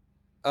StarCraft?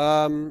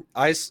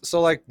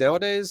 So like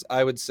nowadays,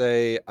 I would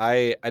say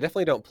I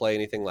definitely don't play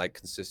anything like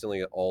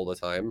consistently all the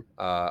time.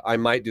 I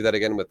might do that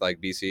again with like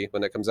BC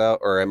when it comes out,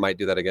 or I might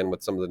do that again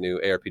with some of the new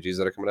ARPGs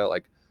that are coming out,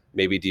 like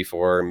maybe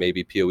D4,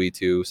 maybe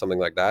PoE2, something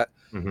like that.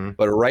 Mm-hmm.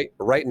 But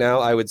right now,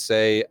 I would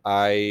say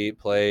I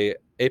play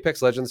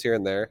Apex Legends here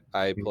and there.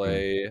 I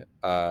play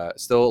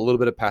still a little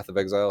bit of Path of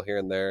Exile here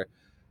and there.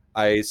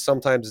 I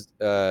sometimes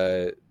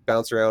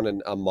bounce around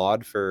in a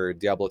mod for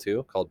Diablo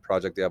 2 called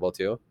Project Diablo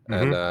 2,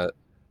 and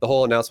the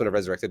whole announcement of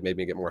Resurrected made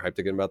me get more hyped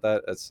again about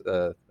that. That's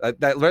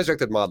that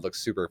Resurrected mod looks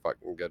super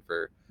fucking good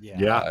for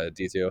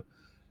D2.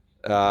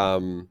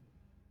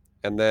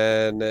 And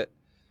then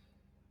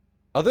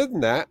other than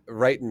that,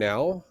 right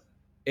now,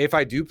 if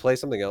I do play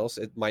something else,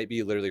 it might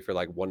be literally for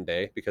like one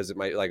day, because it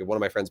might, like, one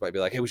of my friends might be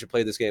like, hey, we should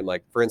play this game.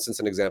 Like, for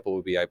instance, an example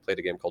would be I played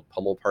a game called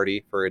Pummel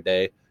Party for a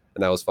day,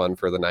 and that was fun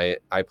for the night.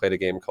 I played a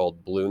game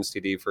called Bloons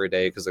TD for a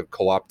day because of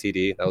co-op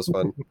TD. That was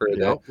fun for a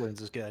day.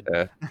 Bloons is good.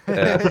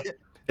 Yeah.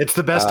 It's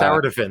the best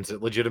tower defense.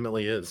 It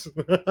legitimately is.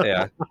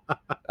 Yeah.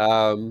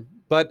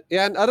 But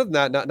yeah, and other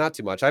than that, not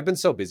too much. I've been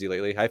so busy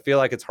lately. I feel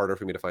like it's harder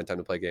for me to find time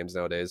to play games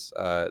nowadays.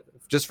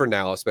 Just for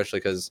now, especially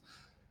because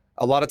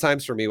a lot of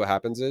times for me, what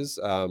happens is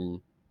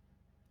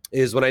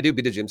when I do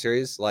Beat a Gym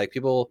series, like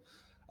people,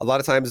 a lot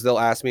of times they'll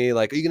ask me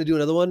like, are you going to do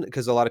another one?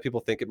 Because a lot of people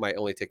think it might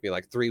only take me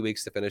like 3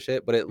 weeks to finish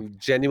it, but it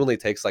genuinely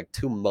takes like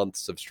 2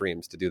 months of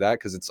streams to do that,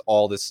 because it's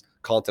all this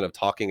content of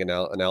talking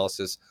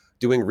analysis,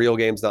 doing real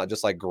games, not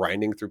just like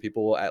grinding through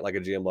people at like a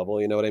GM level.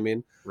 You know what I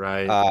mean?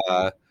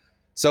 Right.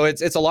 So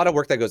it's a lot of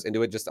work that goes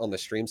into it just on the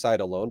stream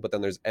side alone, but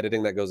then there's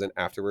editing that goes in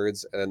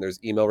afterwards, and then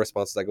there's email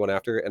responses that go in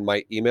after, and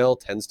my email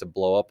tends to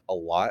blow up a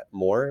lot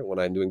more when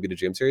I'm doing Beat a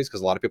Gym series,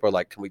 because a lot of people are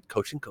like, can we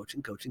coaching?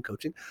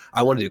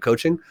 I want to do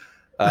coaching.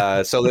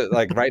 So that,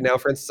 like right now,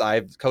 for instance,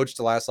 I've coached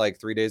the last like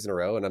 3 days in a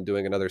row, and I'm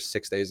doing another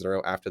 6 days in a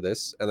row after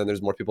this. And then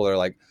there's more people that are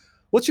like,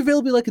 what's your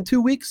availability like in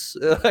 2 weeks?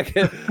 Like,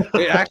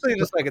 it actually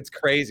just like, it's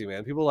crazy,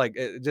 man. People like,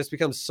 it just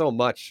becomes so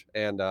much,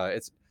 and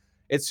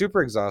it's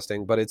super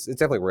exhausting, but it's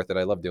definitely worth it.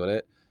 I love doing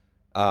it.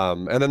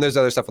 And then there's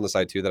other stuff on the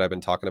side too that I've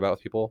been talking about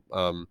with people.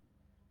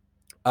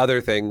 Other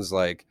things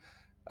like,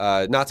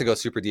 not to go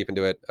super deep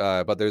into it,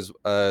 but there's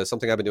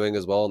something I've been doing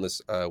as well on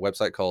this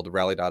website called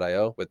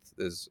Rally.io with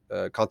this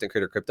content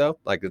creator crypto.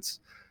 Like it's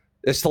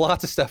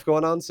lots of stuff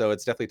going on, so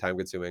it's definitely time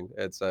consuming.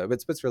 It's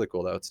really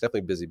cool though. It's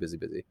definitely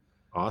busy.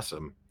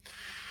 Awesome.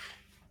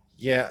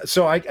 Yeah.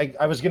 So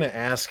I was gonna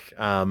ask.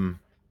 Well,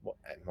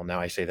 now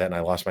I say that, and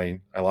I lost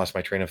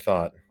my train of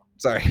thought.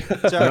 Sorry.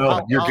 So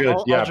no, you're good.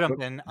 I'll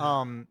jump in.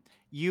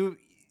 You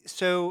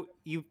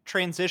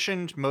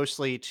transitioned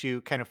mostly to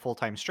kind of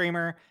full-time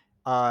streamer,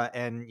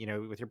 and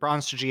with your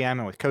bronze to GM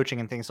and with coaching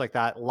and things like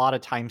that, a lot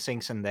of time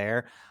sinks in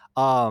there.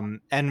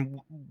 And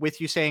with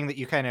you saying that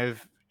you kind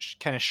of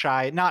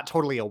shy, not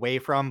totally away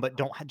from, but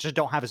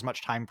don't have as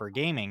much time for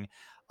gaming.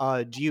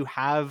 Do you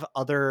have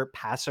other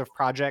passive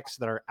projects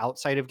that are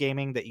outside of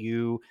gaming that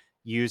you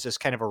use as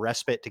kind of a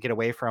respite to get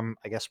away from,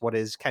 I guess, what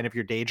is kind of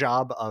your day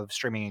job of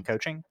streaming and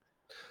coaching?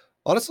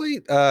 Honestly,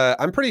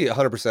 I'm pretty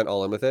 100%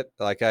 all in with it.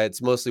 Like,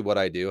 it's mostly what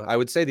I do. I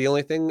would say the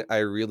only thing I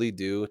really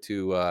do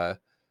to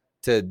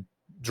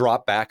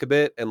drop back a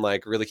bit and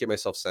like really keep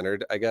myself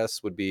centered, I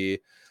guess, would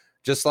be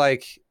just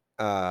like,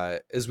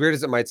 as weird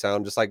as it might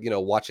sound, just like,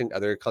 watching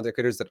other content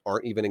creators that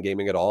aren't even in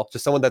gaming at all.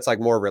 Just someone that's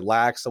like more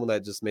relaxed, someone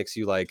that just makes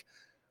you like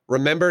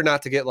remember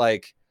not to get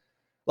like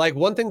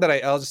one thing that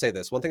I'll just say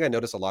this. One thing I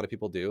notice a lot of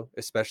people do,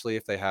 especially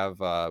if they have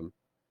but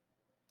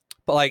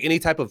like any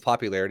type of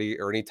popularity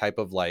or any type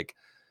of like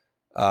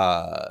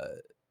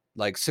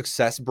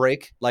success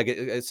break, like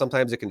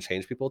sometimes it can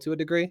change people to a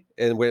degree,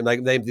 and when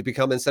like they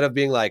become, instead of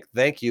being like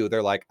thank you,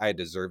 they're like I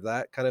deserve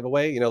that kind of a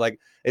way, like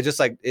it just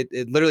like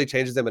it literally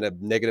changes them in a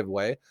negative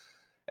way.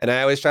 And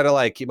I always try to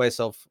like keep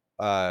myself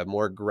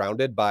more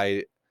grounded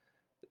by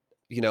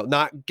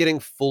not getting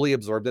fully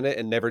absorbed in it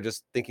and never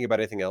just thinking about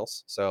anything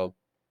else. So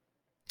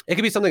it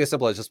could be something as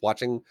simple as just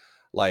watching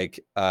like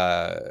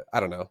I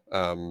don't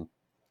know,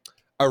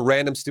 a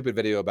random stupid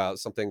video about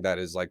something that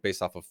is like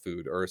based off of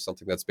food, or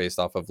something that's based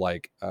off of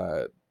like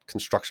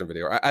construction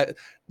video, or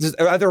just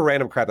other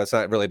random crap that's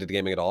not related to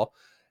gaming at all.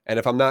 And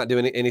if I'm not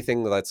doing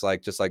anything that's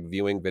like just like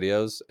viewing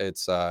videos,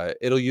 it's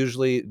it'll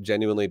usually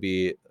genuinely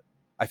be,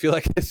 I feel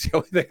like it's the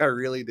only thing I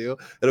really do.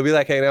 It'll be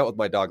like hanging out with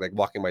my dog, like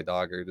walking my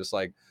dog, or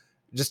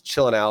just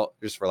chilling out,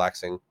 just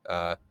relaxing.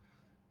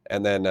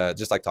 And then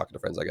just like talking to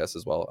friends, I guess,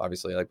 as well,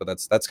 obviously. Like, but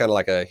that's kind of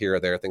like a here or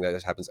there thing that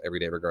just happens every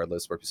day,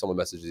 regardless. Where if someone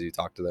messages you,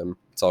 talk to them.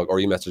 It's all,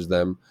 or you message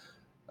them.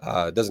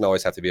 It doesn't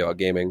always have to be about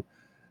gaming.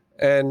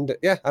 And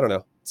yeah, I don't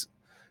know.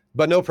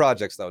 But no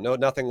projects though. No,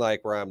 nothing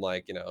like where I'm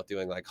like,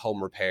 doing like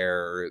home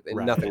repair or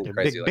nothing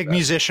crazy like big that.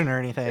 musician or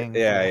anything.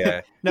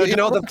 Yeah. No,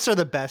 developers are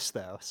the best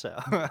though. So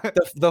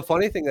the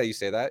funny thing that you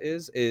say that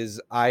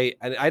is I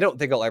don't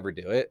think I'll ever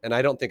do it, and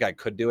I don't think I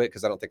could do it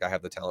because I don't think I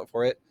have the talent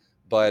for it.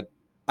 But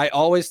I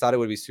always thought it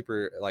would be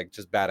super like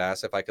just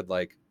badass if I could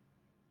like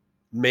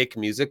make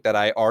music that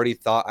I already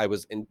thought I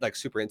was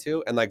super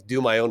into and like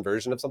do my own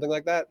version of something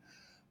like that.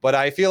 But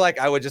I feel like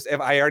I would just,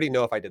 if I already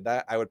know if I did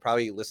that, I would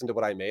probably listen to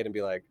what I made and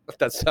be like,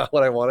 that's not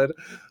what I wanted.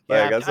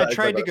 Yeah, I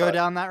tried to go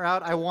down that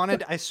route.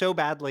 I so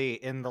badly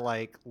in the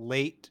like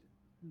late,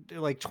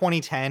 like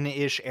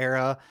 2010-ish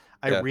era,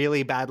 I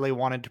really badly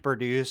wanted to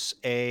produce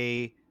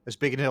I was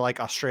big into like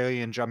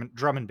Australian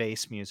drum and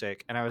bass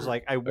music. And I was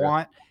like, I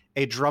want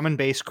a drum and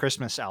bass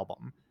Christmas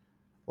album.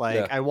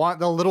 Like I want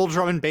the little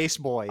drum and bass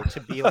boy to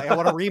be like, I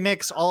want to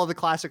remix all of the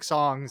classic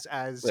songs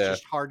as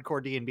just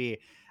hardcore D&B.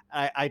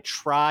 I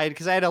tried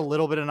because I had a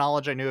little bit of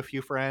knowledge. I knew a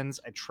few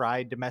friends. I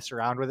tried to mess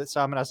around with it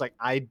some, and I was like,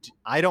 I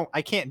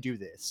can't do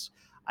this.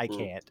 I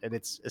can't. And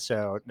it's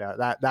so no,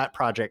 that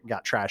project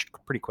got trashed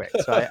pretty quick.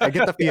 So I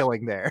get the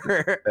feeling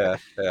there.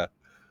 Yeah.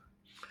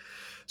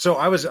 So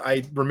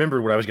I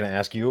remembered what I was going to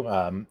ask you.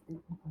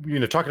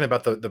 Talking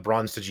about the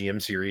Bronze to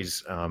GM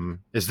series.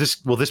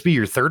 Will this be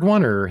your third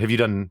one, or have you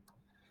done?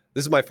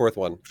 This is my fourth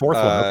one.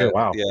 Okay,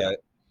 wow. Yeah.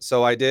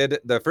 So I did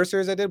the first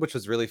series I did, which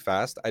was really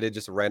fast. I did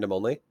just random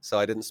only, so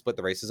I didn't split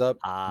the races up.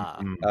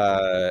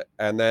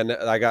 And then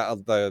I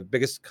got the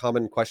biggest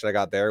common question I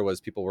got there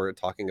was people were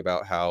talking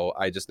about how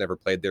I just never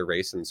played their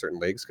race in certain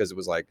leagues because it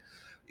was like,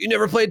 you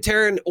never played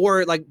Terran,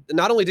 or like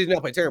not only did you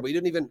not play Terran, but you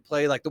didn't even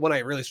play like the one I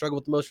really struggled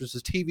with the most, which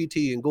was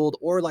TVT and Gold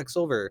or like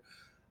Silver.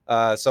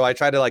 So I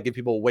tried to like give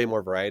people way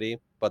more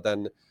variety. But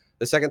then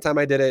the second time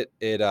I did it,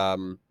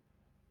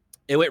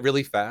 it went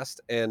really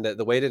fast, and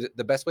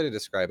the best way to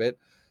describe it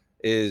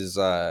is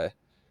the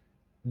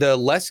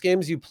less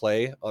games you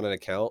play on an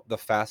account, the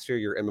faster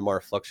your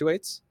MMR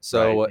fluctuates.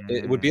 So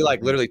it would be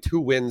like literally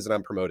 2 wins and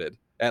I'm promoted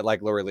at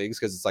like lower leagues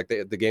because it's like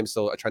the game's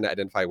still trying to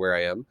identify where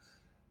I am.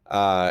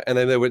 And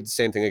then they would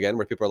same thing again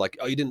where people are like,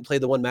 oh, you didn't play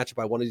the one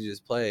matchup I wanted you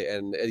to play,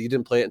 and you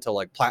didn't play it until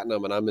like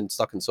platinum, and I'm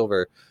stuck in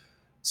silver.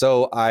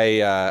 So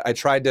I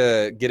tried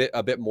to get it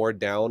a bit more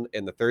down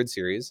in the third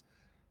series.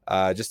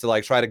 Just to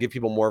like try to give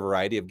people more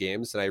variety of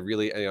games. And I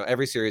really,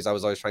 every series I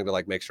was always trying to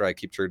like make sure I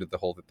keep true to the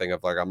whole thing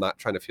of like, I'm not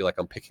trying to feel like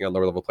I'm picking on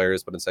lower level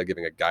players, but instead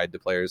giving a guide to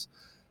players.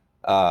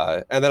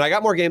 And then I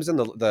got more games in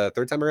the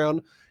third time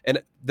around,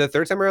 and the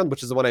third time around,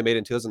 which is the one I made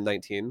in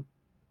 2019.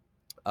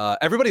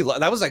 Everybody,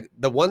 that was like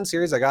the one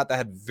series I got that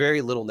had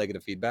very little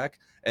negative feedback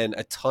and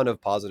a ton of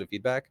positive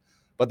feedback.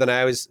 But then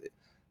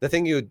the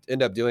thing you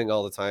end up doing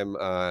all the time,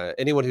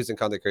 anyone who's in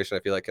content creation, I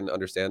feel like can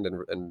understand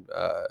and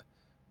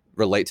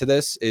relate to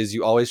this, is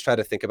you always try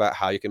to think about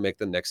how you can make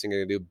the next thing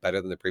you're gonna do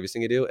better than the previous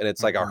thing you do, and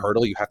it's like a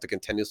hurdle you have to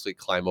continuously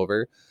climb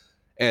over.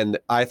 And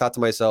I thought to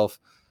myself,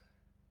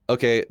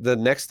 okay, the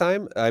next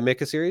time I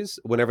make a series,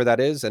 whenever that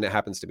is, and it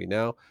happens to be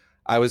now,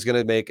 I was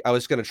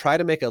gonna try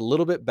to make a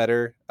little bit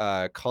better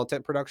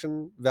content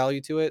production value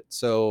to it.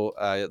 So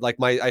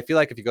I feel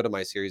like if you go to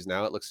my series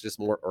now, it looks just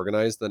more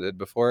organized than it did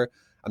before.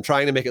 I'm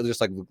trying to make it just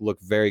like look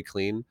very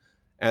clean,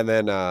 and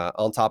then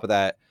on top of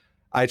that,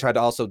 I tried to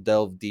also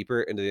delve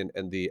deeper into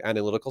the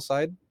analytical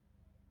side,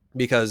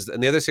 because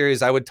in the other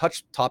series I would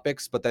touch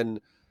topics, but then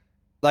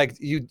like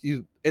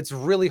it's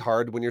really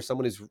hard when you're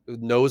someone who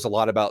knows a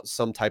lot about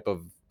some type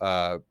of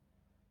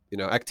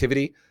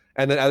activity,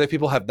 and then other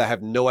people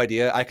have no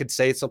idea. I could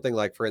say something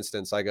like, for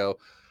instance, I go,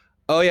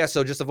 oh yeah,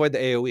 so just avoid the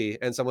AoE,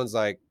 and someone's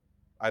like,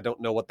 I don't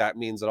know what that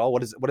means at all.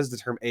 What does the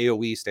term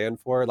AoE stand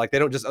for? Like they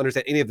don't just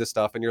understand any of this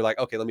stuff, and you're like,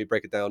 okay, let me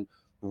break it down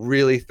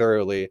really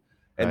thoroughly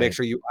and make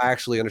sure you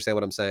actually understand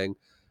what I'm saying.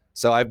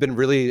 So I've been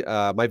really,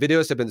 my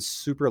videos have been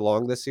super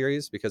long this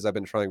series because I've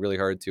been trying really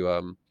hard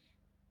to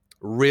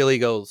really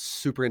go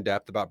super in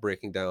depth about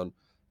breaking down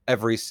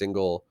every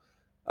single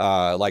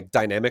like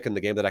dynamic in the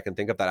game that I can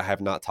think of that I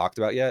have not talked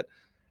about yet.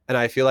 And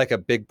I feel like a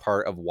big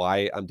part of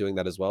why I'm doing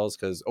that as well is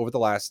because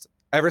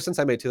ever since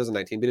I made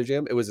 2019 Beta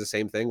Jam, it was the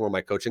same thing where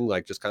my coaching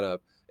like just kind of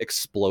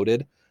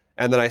exploded.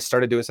 And then I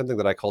started doing something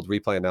that I called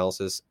replay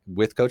analysis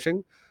with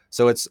coaching.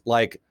 So it's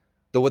like,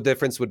 what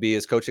difference would be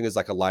is coaching is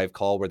like a live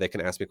call where they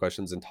can ask me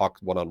questions and talk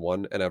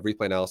one-on-one, and a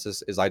replay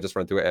analysis is I just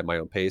run through it at my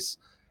own pace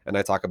and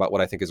I talk about what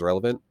I think is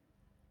relevant.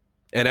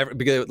 And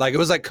because like it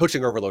was like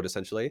coaching overload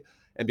essentially,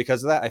 and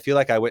because of that, I feel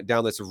like I went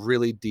down this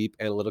really deep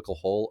analytical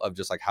hole of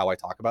just like how I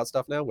talk about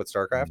stuff now with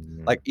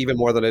StarCraft, like even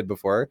more than I did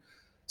before.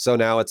 So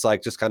now it's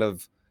like just kind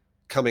of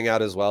coming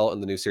out as well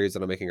in the new series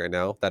that I'm making right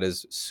now that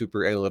is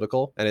super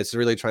analytical, and it's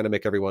really trying to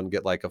make everyone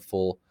get like a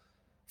full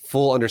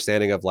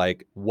understanding of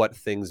like what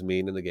things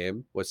mean in the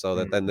game, which so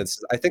that then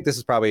I think this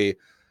is probably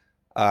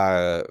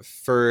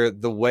for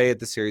the way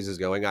the series is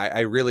going,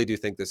 I really do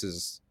think this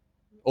is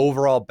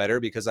overall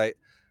better, because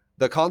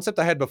the concept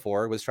I had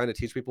before was trying to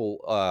teach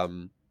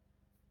people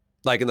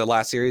like in the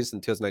last series in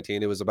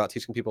 2019, it was about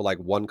teaching people like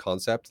one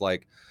concept,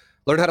 like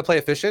learn how to play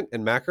efficient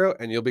and macro,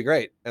 and you'll be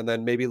great. And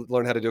then maybe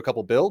learn how to do a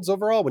couple builds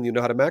overall when you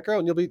know how to macro,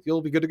 and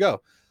you'll be good to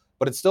go.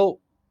 But it's still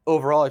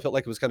overall, I felt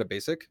like it was kind of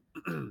basic.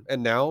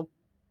 And now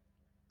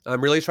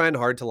I'm really trying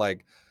hard to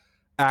like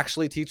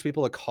actually teach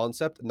people a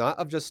concept, not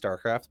of just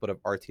StarCraft, but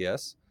of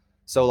RTS.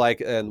 So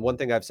like, and one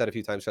thing I've said a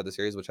few times throughout the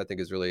series, which I think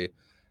it's really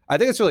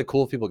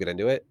cool if people get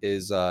into it,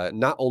 is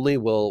not only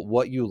will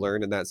what you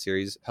learn in that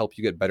series help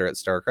you get better at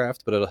StarCraft,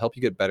 but it'll help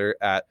you get better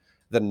at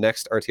the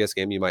next RTS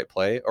game you might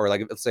play. Or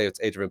like, let's say it's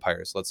Age of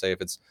Empires. Let's say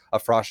if it's a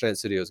Frost Giant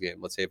Studios game.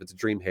 Let's say if it's a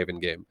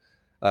Dreamhaven game,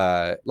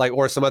 like,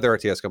 or some other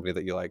RTS company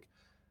that you like.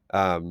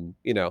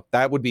 You know,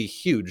 that would be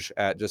huge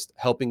at just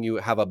helping you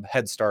have a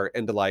head start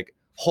into like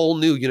whole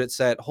new unit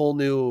set, whole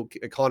new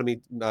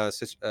economy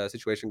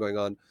situation going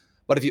on.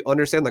 But if you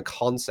understand the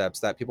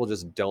concepts that people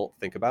just don't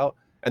think about,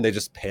 and they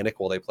just panic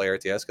while they play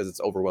RTS because it's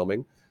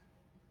overwhelming,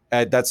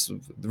 that's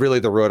really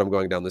the road I'm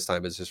going down this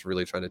time, is just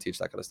really trying to teach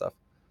that kind of stuff.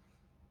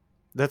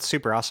 That's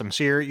super awesome.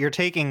 So you're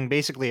taking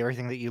basically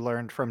everything that you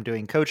learned from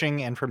doing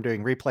coaching and from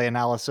doing replay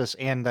analysis,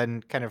 and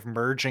then kind of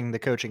merging the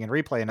coaching and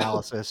replay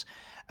analysis,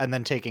 and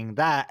then taking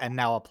that and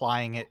now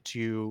applying it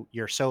to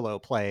your solo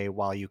play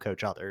while you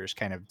coach others,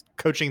 kind of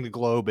coaching the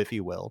globe, if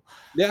you will.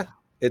 Yeah,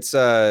 it's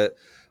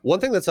one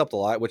thing that's helped a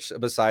lot, which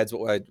besides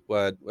what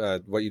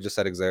you just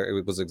said,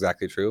 it was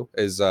exactly true,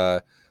 is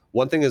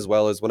one thing as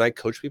well is when I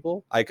coach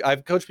people,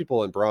 I've coached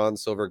people in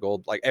bronze, silver,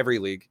 gold, like every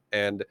league,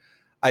 and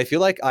I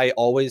feel like I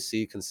always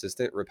see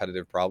consistent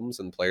repetitive problems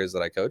in players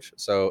that I coach.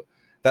 So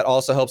that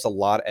also helps a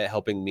lot at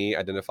helping me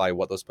identify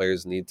what those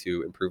players need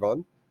to improve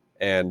on.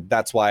 And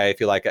that's why I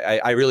feel like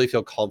I really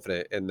feel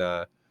confident in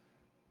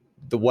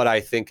what I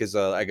think is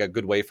like a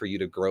good way for you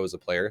to grow as a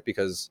player,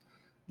 because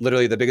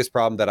literally the biggest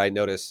problem that I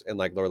notice in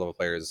like lower level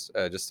players,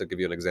 just to give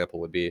you an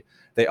example, would be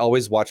they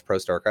always watch Pro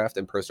StarCraft,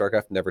 and Pro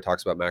StarCraft never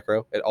talks about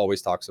macro. It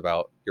always talks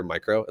about your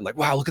micro, and like,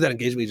 wow, look at that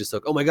engagement he just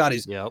took. Oh my God,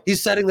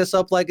 he's setting this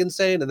up like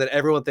insane. And then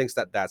everyone thinks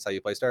that that's how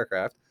you play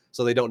StarCraft,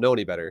 so they don't know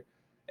any better.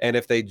 And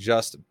if they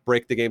just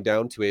break the game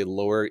down to a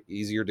lower,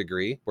 easier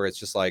degree, where it's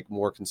just like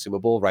more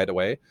consumable right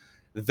away,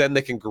 then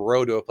they can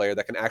grow to a player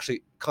that can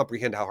actually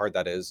comprehend how hard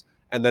that is,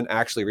 and then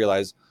actually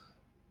realize,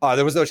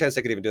 there was no chance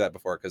I could even do that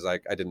before because I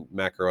didn't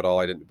macro at all.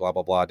 I didn't blah,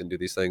 blah, blah. I didn't do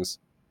these things.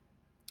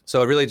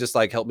 So it really just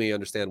like helped me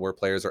understand where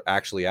players are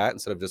actually at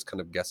instead of just kind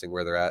of guessing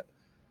where they're at.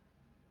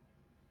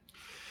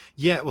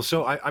 Yeah, well,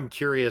 so I'm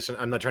curious, and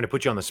I'm not trying to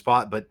put you on the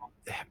spot, but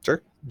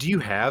sure, do you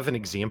have an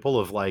example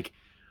of like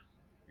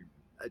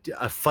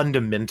a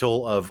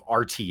fundamental of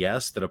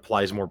RTS that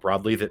applies more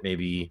broadly that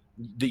maybe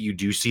that you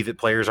do see that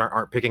players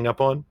aren't picking up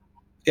on?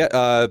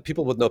 Yeah,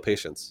 people with no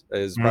patience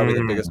is probably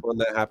the biggest one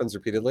that happens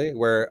repeatedly,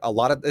 where a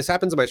lot of this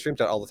happens in my stream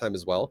chat all the time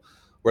as well,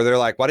 where they're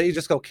like, why don't you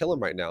just go kill him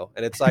right now?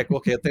 And it's like,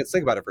 okay, let's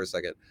think about it for a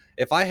second.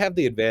 If I have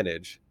the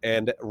advantage,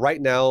 and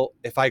right now,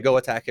 if I go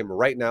attack him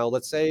right now,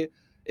 let's say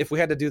if we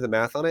had to do the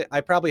math on it,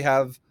 I probably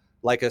have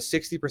like a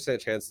 60%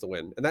 chance to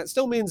win. And that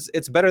still means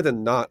it's better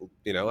than not,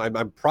 you know,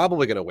 I'm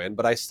probably going to win,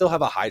 but I still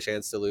have a high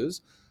chance to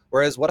lose.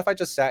 Whereas what if I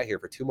just sat here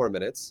for 2 more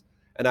minutes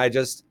and I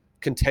just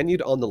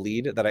continued on the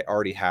lead that I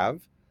already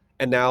have?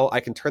 And now I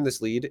can turn this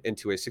lead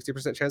into a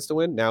 60% chance to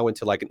win, now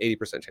into like an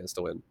 80% chance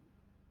to win.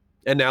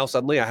 And now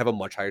suddenly I have a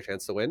much higher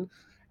chance to win.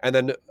 And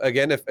then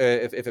again, if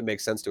it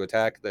makes sense to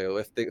attack,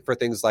 for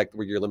things like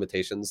your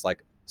limitations,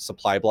 like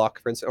supply block,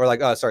 for instance, or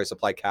like,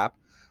 supply cap,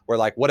 where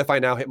like, what if I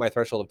now hit my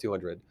threshold of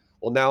 200?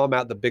 Well, now I'm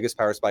at the biggest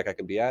power spike I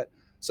can be at.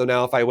 So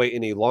now if I wait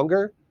any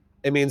longer,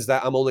 it means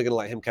that I'm only going to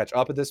let him catch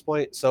up at this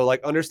point. So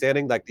like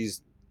understanding like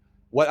these,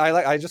 what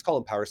I just call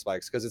them power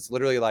spikes, because it's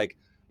literally like,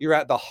 you're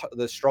at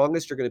the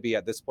strongest you're going to be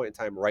at this point in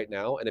time right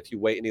now. And if you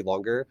wait any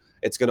longer,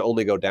 it's going to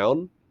only go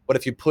down. But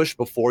if you push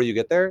before you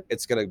get there,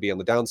 it's going to be on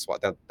the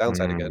downside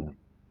again.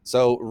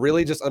 So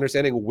really just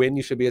understanding when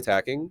you should be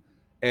attacking.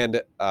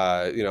 And,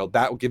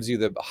 that gives you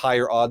the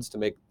higher odds to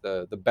make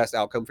the best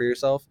outcome for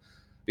yourself.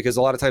 Because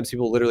a lot of times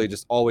people literally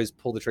just always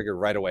pull the trigger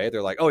right away.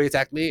 They're like, oh, he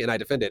attacked me and I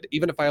defended.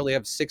 Even if I only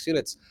have 6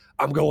 units,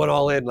 I'm going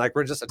all in. Like,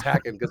 we're just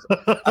attacking because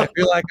I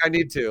feel like I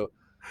need to.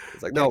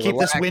 It's like, no, keep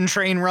this wind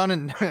train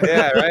running.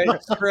 Yeah, right.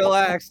 Just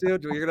relax,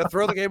 dude. You're gonna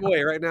throw the game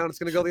away right now, and it's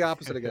gonna go the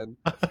opposite again.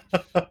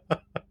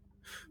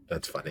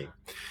 That's funny.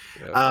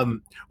 Yeah.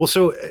 Well,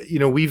 so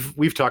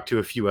we've talked to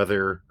a few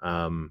other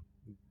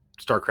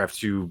StarCraft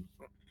 2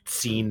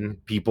 scene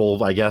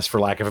people, I guess, for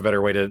lack of a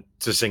better way to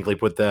succinctly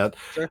put that.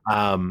 Sure.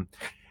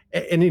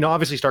 And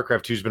obviously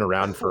StarCraft 2 has been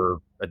around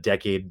for a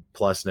decade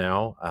plus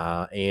now,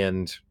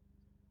 and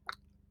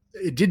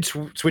it did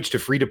switch to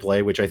free to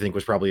play, which I think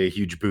was probably a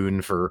huge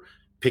boon for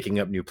picking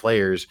up new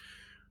players.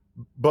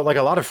 But like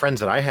a lot of friends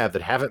that I have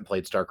that haven't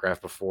played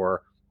StarCraft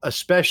before,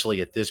 especially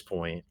at this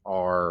point,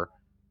 are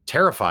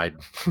terrified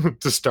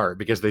to start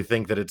because they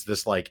think that it's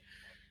this like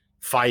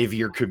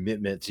 5-year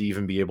commitment to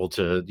even be able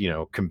to,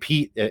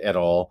 compete at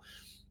all.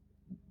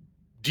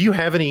 Do you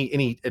have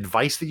any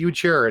advice that you would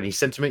share, or any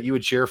sentiment you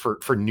would share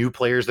for new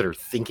players that are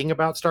thinking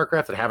about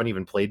StarCraft that haven't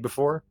even played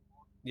before?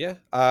 Yeah,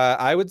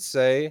 I would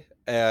say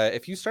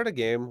if you start a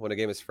game when a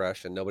game is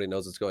fresh and nobody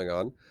knows what's going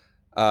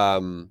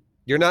on,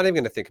 you're not even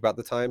going to think about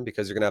the time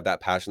because you're going to have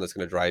that passion that's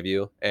going to drive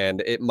you.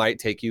 And it might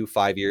take you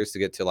 5 years to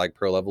get to like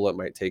pro level.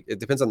 It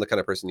depends on the kind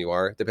of person you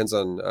are. It depends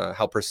on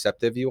how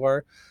perceptive you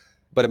are.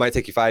 But it might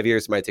take you 5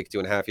 years. It might take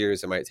you 2.5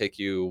 years. It might take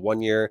you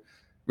 1 year.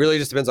 Really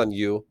just depends on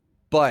you.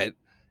 But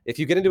if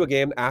you get into a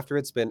game after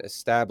it's been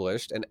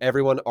established and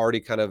everyone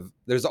already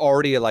there's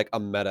already like a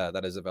meta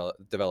that is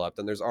developed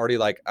and there's already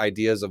like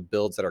ideas of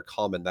builds that are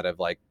common that have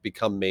like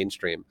become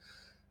mainstream.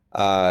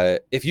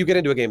 If you get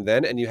into a game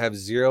then and you have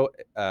zero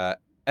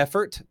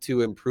effort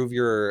to improve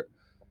your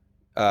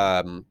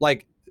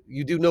like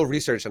you do no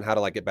research on how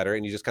to like get better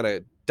and you just kind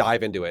of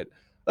dive into it,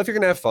 if you're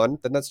gonna have fun,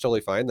 then that's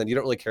totally fine. Then you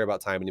don't really care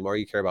about time anymore,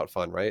 you care about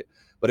fun, right?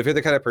 But if you're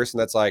the kind of person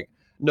that's like,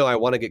 no, I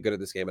want to get good at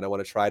this game and I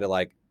want to try to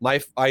like,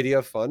 my idea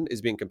of fun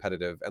is being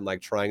competitive and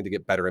like trying to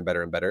get better and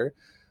better and better.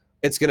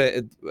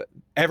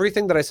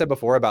 Everything that I said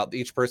before about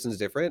each person's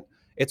different.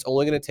 It's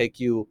only going to take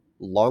you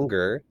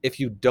longer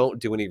if you don't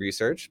do any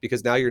research,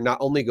 because now you're not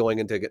only going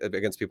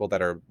against people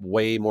that are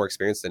way more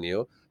experienced than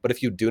you, but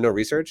if you do no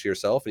research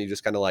yourself and you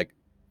just kind of like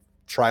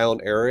trial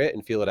and error it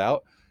and feel it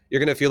out, you're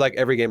going to feel like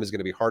every game is going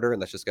to be harder, and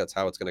that's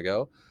how it's going to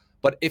go.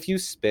 But if you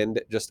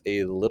spend just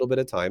a little bit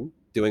of time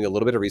doing a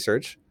little bit of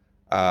research,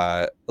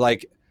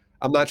 like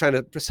I'm not trying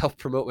to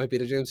self-promote my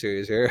Beta Jam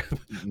series here.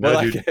 No,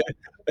 like, dude.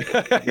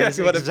 That's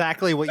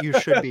exactly what you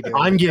should be doing.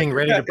 I'm getting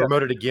ready to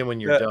promote it again when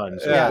you're done.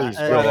 So please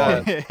go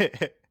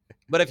on.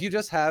 But if you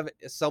just have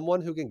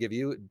someone who can give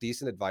you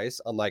decent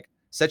advice on like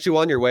set you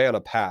on your way on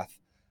a path,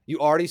 you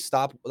already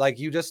stop. Like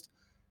you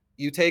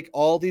take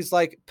all these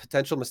like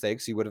potential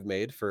mistakes you would have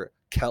made for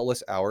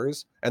countless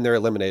hours and they're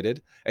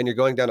eliminated, and you're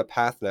going down a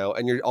path now,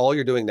 and all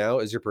you're doing now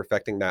is you're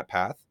perfecting that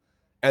path.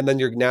 And then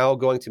you're now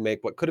going to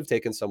make what could have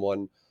taken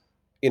someone,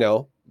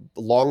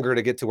 longer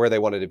to get to where they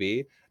wanted to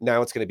be.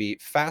 Now it's going to be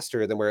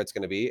faster than where it's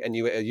going to be. And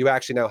you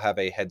actually now have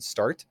a head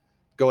start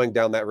going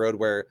down that road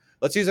where,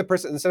 let's use a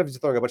person, instead of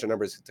just throwing a bunch of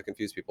numbers to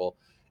confuse people.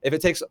 If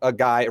it takes a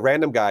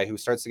random guy who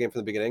starts the game from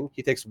the beginning,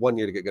 he takes 1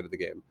 year to get good at the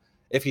game.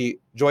 If he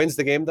joins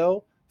the game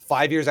though,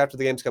 5 years after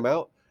the game's come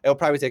out, it'll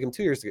probably take him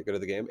 2 years to get good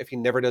at the game if he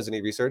never does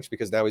any research,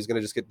 because now he's going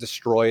to just get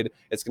destroyed.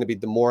 It's going to be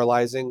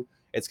demoralizing.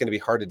 It's going to be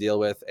hard to deal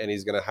with. And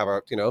he's going to have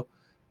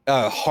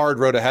a hard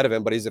road ahead of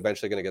him, but he's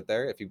eventually going to get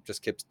there if he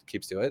just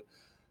keeps to it.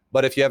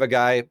 But if you have a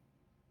guy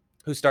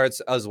who starts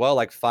as well,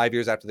 like 5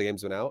 years after the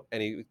game's been out,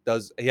 and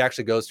he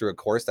actually goes through a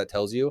course that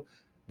tells you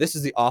this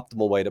is the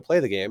optimal way to play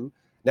the game.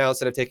 Now,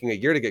 instead of taking a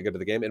year to get good at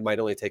the game, it might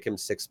only take him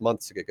 6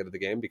 months to get good at the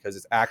game, because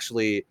it's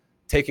actually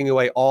taking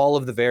away all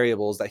of the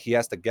variables that he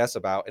has to guess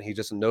about, and he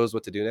just knows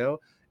what to do now.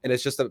 And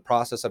it's just a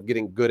process of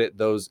getting good at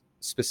those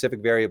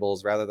specific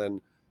variables rather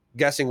than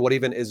guessing what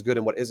even is good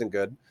and what isn't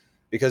good.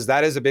 Because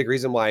that is a big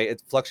reason why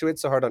it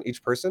fluctuates so hard on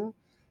each person,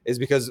 is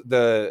because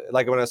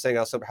like when I was saying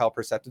how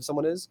perceptive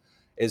someone is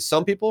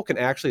some people can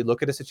actually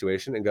look at a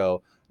situation and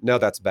go, no,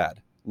 that's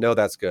bad. No,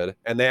 that's good.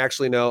 And they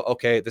actually know,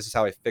 okay, this is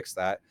how I fix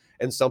that.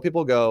 And some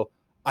people go,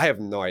 I have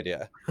no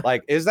idea.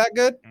 Like, is that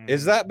good?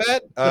 Is that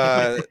bad?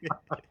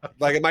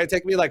 Like, it might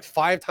take me like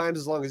 5 times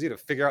as long as you to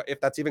figure out if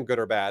that's even good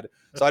or bad.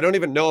 So I don't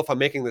even know if I'm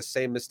making the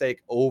same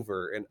mistake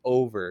over and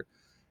over.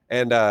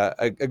 And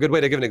a good way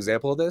to give an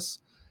example of this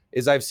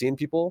is I've seen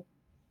people,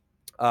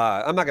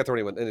 I'm not going to throw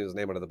anyone's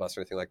name under the bus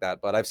or anything like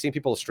that, but I've seen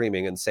people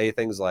streaming and say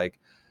things like,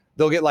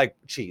 they'll get like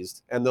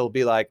cheesed and they'll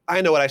be like,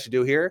 I know what I should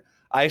do here.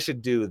 I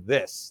should do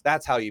this.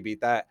 That's how you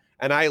beat that.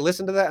 And I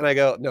listen to that and I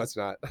go, no, it's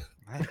not.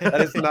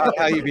 That is not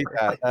how you beat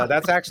that.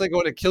 That's actually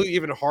going to kill you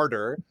even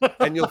harder.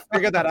 And you'll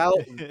figure that out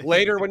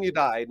later when you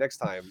die next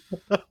time.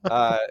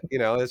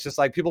 It's just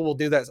like people will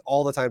do that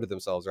all the time to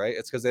themselves, right?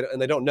 It's because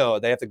they don't know.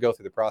 They have to go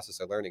through the process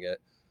of learning it.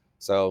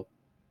 So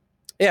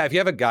yeah, if you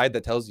have a guide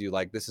that tells you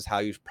like this is how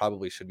you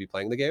probably should be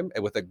playing the game,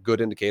 and with a good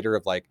indicator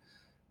of like,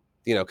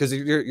 because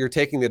you're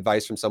taking the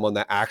advice from someone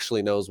that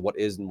actually knows what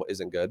is and what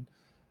isn't good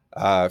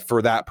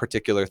for that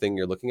particular thing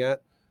you're looking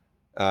at,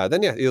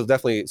 then yeah, it'll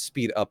definitely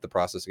speed up the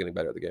process of getting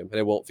better at the game, and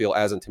it won't feel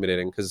as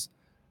intimidating. Because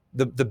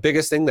the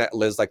biggest thing that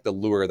is like the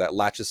lure that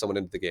latches someone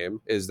into the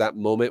game is that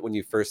moment when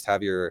you first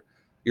have your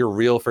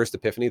real first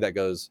epiphany that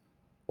goes,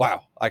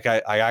 wow, like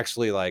I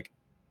actually like.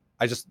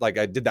 I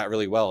did that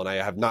really well, and I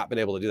have not been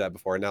able to do that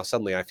before. And now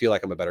suddenly I feel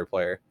like I'm a better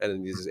player,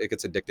 and it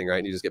gets addicting, right?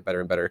 And you just get better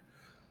and better.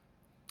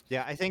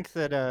 Yeah, I think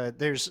that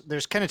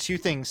there's kind of two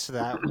things to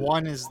that.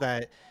 One is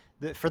that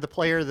for the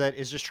player that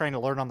is just trying to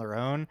learn on their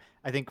own,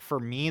 I think for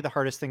me, the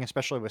hardest thing,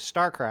 especially with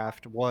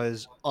StarCraft,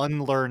 was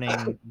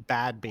unlearning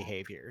bad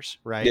behaviors,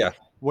 right? Yeah.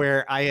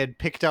 Where I had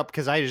picked up,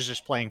 because I was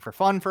just playing for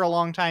fun for a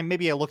long time.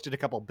 Maybe I looked at a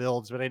couple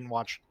builds, but I didn't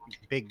watch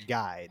big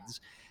guides.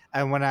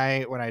 And when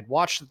I'd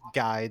watched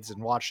guides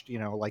and watched,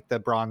 like the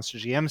Bronze to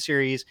GM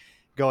series,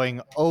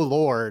 going, oh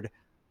Lord,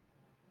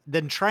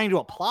 then trying to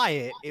apply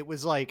it, it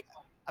was like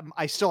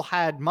I still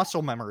had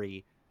muscle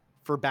memory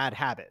for bad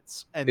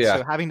habits. And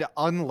so having to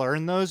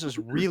unlearn those is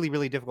really,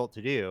 really difficult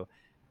to do.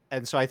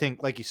 And so I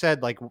think, like you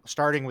said, like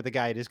starting with a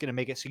guide is going to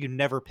make it so you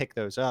never pick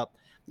those up.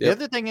 Yep. The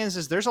other thing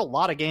is there's a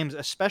lot of games,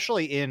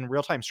 especially in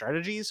real-time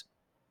strategies.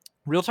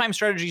 Real-time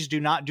strategies do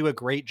not do a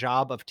great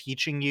job of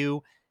teaching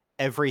you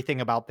everything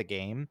about the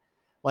game.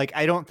 Like,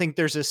 I don't think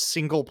there's a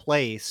single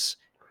place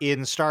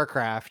in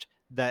StarCraft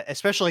that,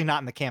 especially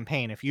not in the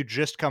campaign, if you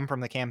just come from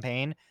the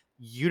campaign,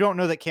 you don't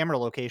know that camera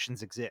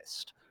locations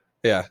exist.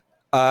 Yeah.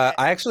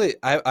 I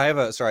have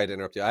a, sorry to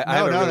interrupt you. I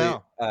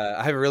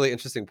have a really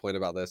interesting point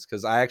about this,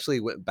 because I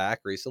actually went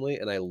back recently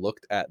and I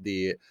looked at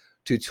the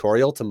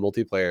tutorial to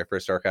multiplayer for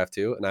StarCraft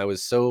 2, and I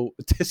was so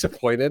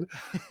disappointed.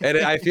 And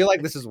I feel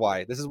like this is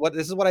why. This is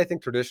what I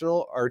think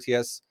traditional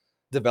RTS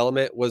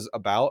development was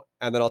about,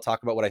 and then I'll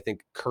talk about what I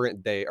think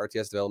current day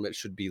RTS development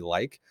should be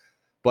like.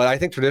 But I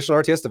think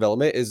traditional RTS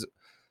development is,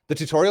 the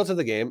tutorial to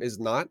the game is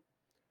not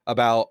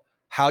about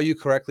how you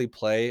correctly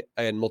play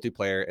in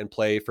multiplayer and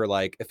play for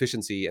like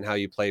efficiency and how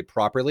you play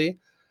properly.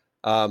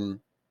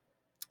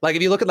 Like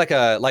if you look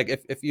at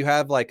if you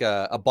have like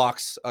a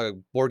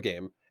board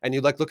game and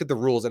you like look at the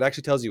rules, it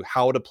actually tells you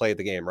how to play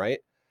the game, right?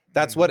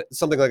 That's what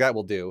something like that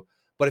will do.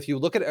 But if you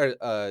look at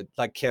a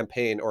like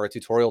campaign or a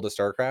tutorial to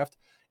StarCraft,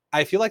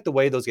 I feel like the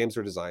way those games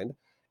are designed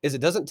is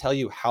it doesn't tell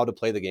you how to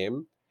play the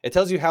game. It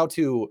tells you how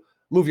to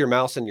move your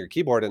mouse and your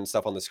keyboard and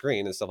stuff on the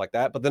screen and stuff like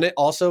that. But then it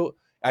also,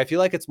 I feel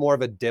like it's more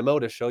of a demo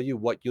to show you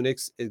what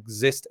units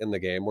exist in the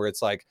game, where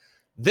it's like,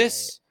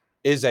 this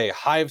is a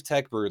Hive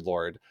Tech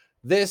Broodlord.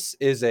 This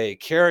is a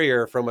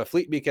carrier from a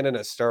fleet beacon and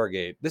a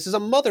Stargate. This is a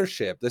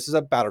mothership. This is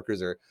a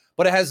battlecruiser.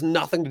 But it has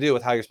nothing to do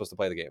with how you're supposed to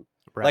play the game.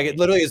 Right. Like it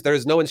literally is,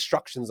 there's no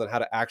instructions on how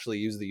to actually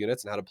use the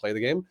units and how to play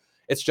the game.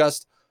 It's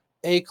just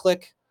a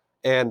click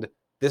and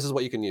this is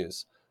what you can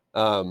use.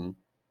 And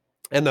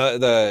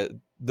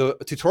the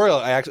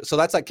tutorial, so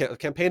that's like,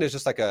 campaign is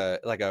just like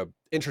a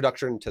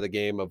introduction to the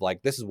game of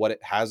like, this is what it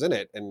has in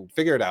it and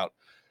figure it out.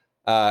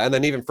 And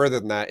then even further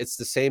than that, it's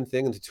the same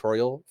thing in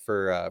tutorial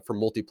for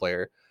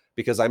multiplayer,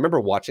 because I remember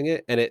watching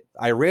it and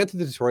I ran through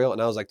the tutorial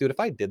and I was like, dude, if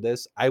I did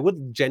this, I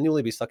would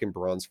genuinely be stuck in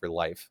bronze for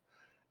life.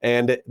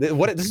 And this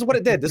is what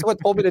it did. This is what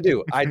it told me to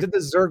do. I did the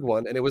Zerg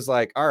one and it was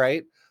like, all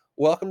right,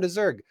 welcome to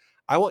Zerg.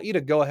 I want you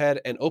to go ahead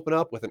and open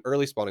up with an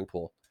early spawning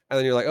pool. And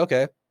then you're like,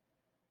 okay.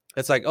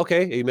 It's like,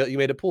 okay, you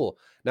made a pool.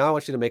 Now I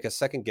want you to make a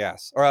second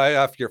gas, or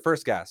your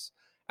first gas.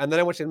 And then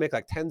I want you to make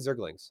like 10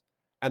 Zerglings.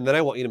 And then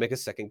I want you to make a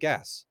second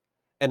gas.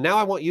 And now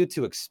I want you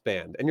to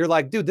expand. And you're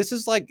like, dude, this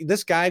is like,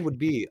 this guy would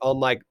be on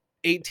like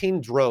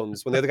 18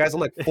 drones when the other guy's on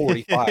like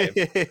 45.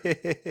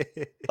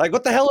 Like,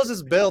 what the hell is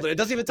this build? It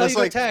doesn't even tell you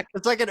like, to attack.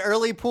 It's like an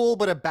early pool,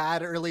 but a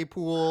bad early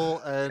pool,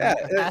 and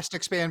a fast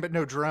expand, but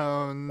no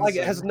drones. Like,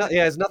 it has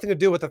nothing to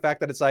do with the fact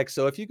that it's like,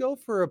 so if you go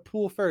for a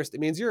pool first, it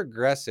means you're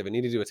aggressive and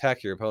you need to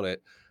attack your opponent.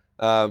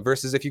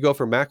 Versus if you go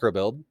for macro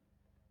build,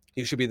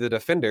 you should be the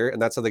defender,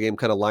 and that's how the game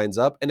kind of lines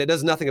up. And it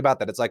does nothing about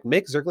that. It's like,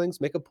 make Zerglings,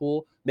 make a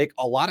pool, make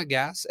a lot of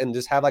gas, and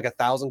just have like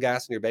 1,000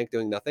 gas in your bank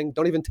doing nothing.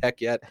 Don't even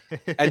tech yet,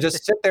 and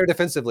just sit there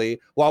defensively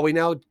while we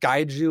now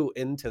guide you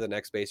into the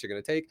next base you're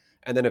going to take,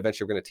 and then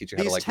eventually we're going to teach you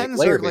how to like. These 10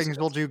 Zerglings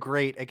will do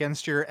great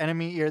against your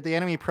enemy, the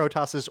enemy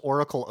Protoss's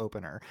Oracle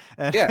opener.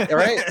 Yeah,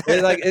 right.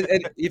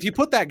 If you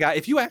put that guy,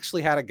 if you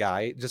actually had a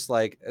guy, just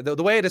like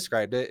the way I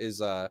described it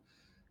is,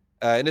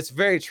 and it's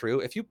very true.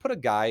 If you put a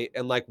guy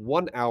in like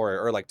 1 hour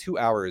or like 2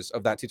 hours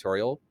of that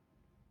tutorial,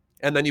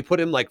 and then you put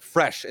him like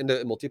fresh into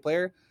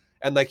multiplayer,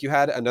 and like you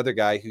had another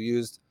guy who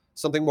used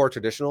something more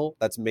traditional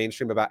that's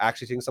mainstream about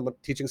actually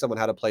teaching someone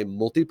how to play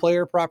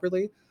multiplayer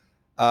properly,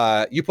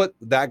 you put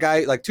that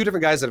guy, like two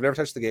different guys that have never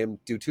touched the game,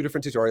 do two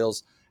different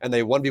tutorials, and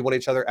they 1v1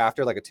 each other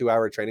after like a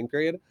 2-hour training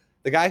period.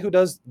 The guy who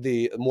does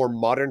the more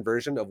modern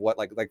version of what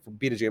like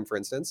BetaGM, for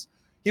instance,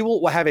 he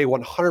will have a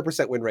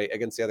 100% win rate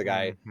against the other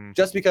guy,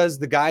 just because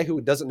the guy who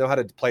doesn't know how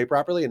to play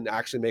properly and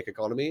actually make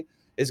economy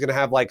is going to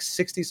have like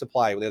 60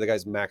 supply when the other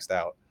guy's maxed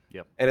out.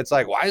 Yep. And it's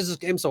like, why is this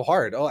game so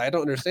hard? Oh, I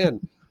don't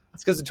understand.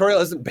 It's because the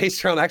tutorial isn't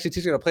based around actually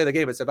teaching you how to play the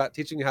game. It's about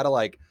teaching you how to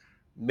like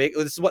make,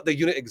 this is what the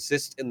unit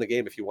exists in the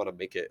game if you want to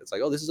make it. It's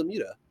like, oh, this is a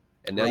Muta.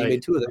 And now you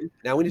made 2 of them.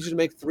 Now we need you to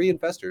make 3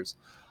 infestors.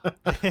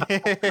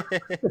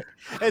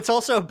 It's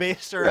also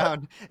based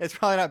around, it's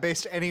probably not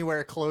based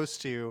anywhere close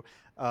to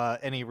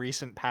any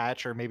recent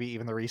patch or maybe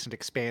even the recent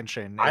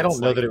expansion. I don't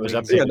know that it was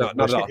updated. Yeah, not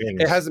at all.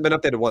 It hasn't been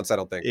updated once, I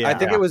don't think. I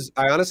think it was,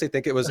 I honestly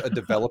think it was a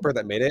developer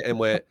that made it, and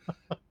went,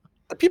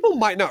 people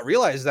might not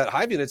realize that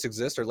Hive units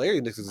exist or layer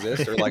units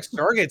exist or like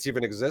Stargates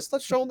even exist.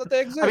 Let's show them that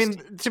they exist. I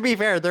mean, to be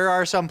fair, there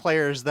are some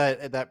players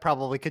that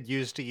probably could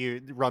use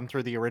to run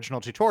through the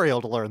original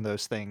tutorial to learn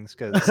those things.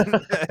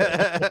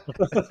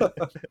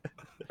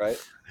 Right.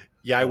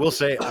 Yeah, I will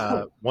say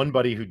one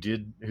buddy who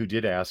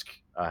did ask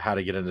how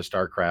to get into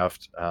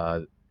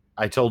StarCraft.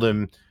 I told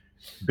him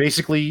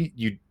basically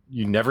you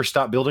never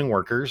stop building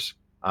workers,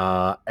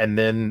 and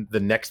then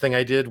the next thing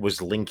I did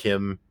was link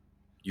him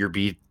your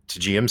B to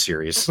GM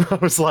series. I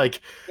was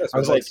like,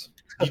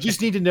 you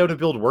just need to know to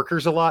build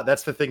workers a lot.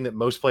 That's the thing that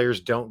most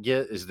players don't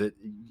get, is that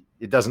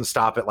it doesn't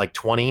stop at like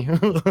 20.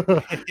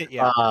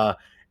 Yeah.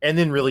 And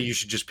then really you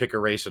should just pick a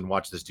race and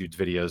watch this dude's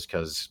videos,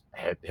 because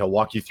he'll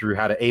walk you through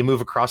how to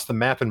move across the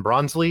map in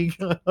Bronze League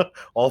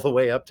all the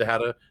way up to how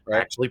to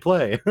actually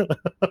play.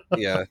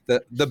 Yeah.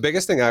 The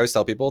biggest thing I always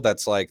tell people,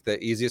 that's like the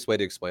easiest way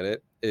to explain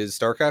it, is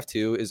StarCraft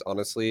 2 is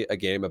honestly a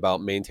game about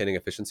maintaining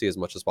efficiency as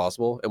much as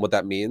possible. And what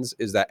that means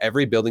is that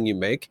every building you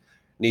make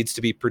needs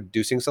to be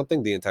producing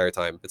something the entire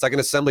time. It's like an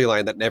assembly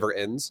line that never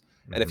ends.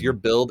 And if your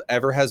build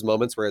ever has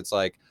moments where it's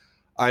like,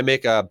 I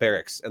make a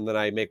barracks and then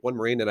I make one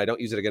Marine and I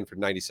don't use it again for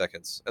 90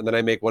 seconds. And then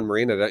I make one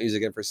Marine and I don't use it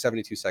again for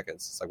 72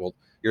 seconds. It's like, well,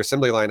 your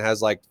assembly line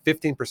has like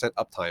 15%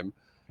 uptime.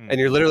 And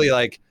you're literally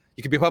like,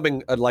 you could be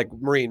pumping like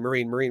Marine.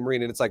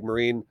 And it's like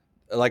Marine,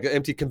 like an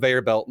empty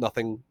conveyor belt,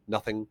 nothing.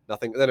 Then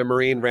a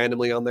Marine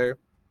randomly on there.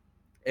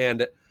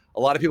 And a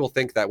lot of people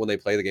think that when they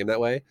play the game that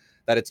way,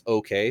 that it's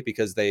okay,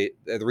 because the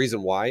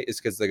reason why is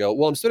because they go,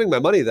 well, I'm spending my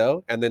money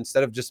though. And then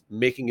instead of just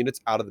making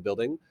units out of the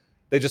building,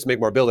 they just make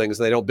more buildings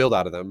and they don't build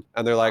out of them.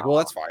 And they're like, well,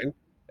 that's fine.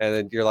 And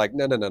then you're like,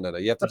 no.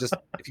 You have to just,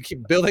 if you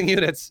keep building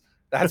units,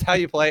 that's how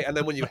you play. And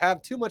then when you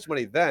have too much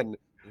money, then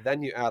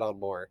you add on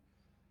more.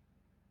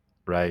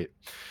 Right.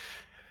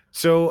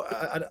 So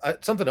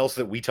something else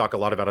that we talk a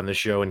lot about on this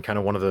show, and kind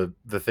of one of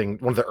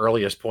the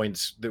earliest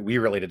points that we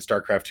related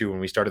StarCraft to when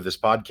we started this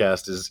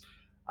podcast, is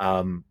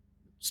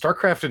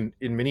StarCraft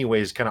in many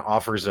ways kind of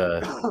offers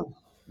a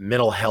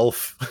mental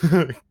health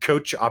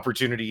coach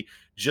opportunity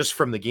just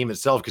from the game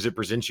itself, because it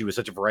presents you with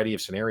such a variety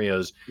of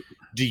scenarios.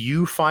 Do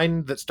you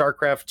find that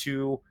StarCraft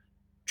 2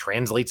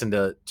 translates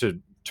into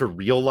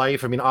real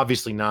life? I mean,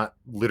 obviously not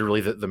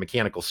literally the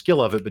mechanical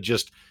skill of it, but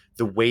just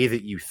the way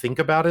that you think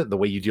about it, the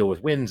way you deal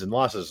with wins and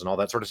losses and all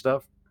that sort of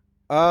stuff?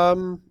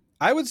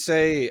 I would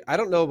say, I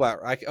don't know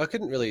about, I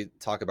couldn't really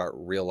talk about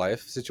real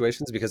life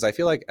situations, because I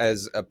feel like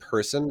as a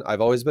person,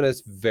 I've always been a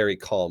very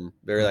calm,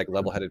 very like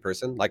level-headed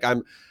person. Like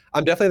I'm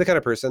definitely the kind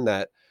of person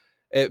that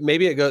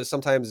maybe it goes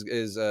sometimes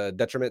is a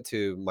detriment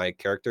to my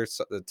character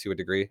to a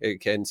degree.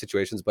 It can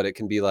situations, but it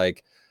can be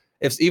like,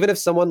 even if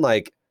someone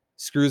like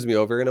screws me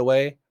over in a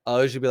way,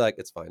 I'll usually be like,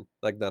 it's fine,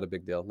 like not a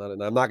big deal.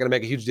 I'm not gonna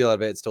make a huge deal out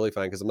of it. It's totally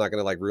fine, because I'm not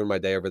gonna like ruin my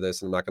day over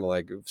this, and I'm not gonna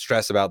like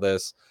stress about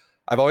this.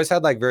 I've always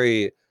had like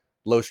very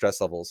low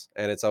stress levels,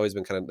 and it's always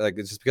been kind of like,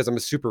 it's just because I'm a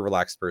super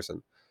relaxed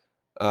person.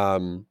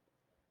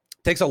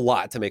 Takes a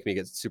lot to make me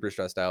get super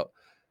stressed out.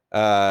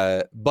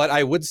 But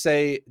I would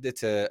say that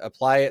to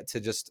apply it to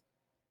just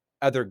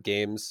other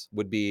games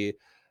would be,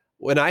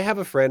 when I have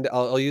a friend,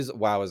 I'll use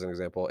WoW as an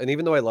example. And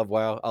even though I love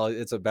WoW,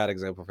 it's a bad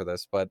example for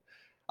this, but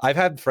I've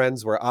had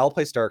friends where I'll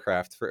play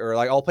StarCraft or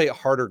like I'll play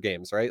harder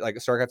games, right? Like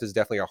StarCraft is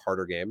definitely a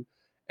harder game.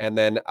 And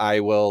then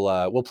I will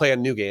we'll play a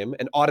new game,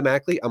 and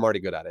automatically I'm already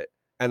good at it.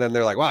 And then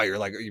they're like, wow,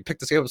 you picked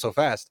this game up so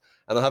fast.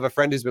 And they'll have a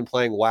friend who's been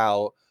playing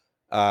WoW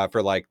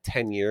for like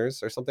 10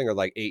 years or something, or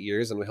like 8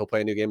 years, and he'll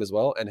play a new game as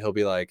well. And he'll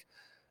be like,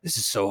 this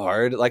is so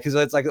hard. Like, cause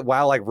it's like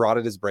WoW like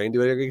rotted his brain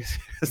doing it,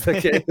 because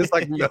the game is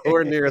like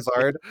nowhere near as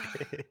hard.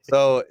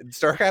 So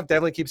StarCraft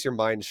definitely keeps your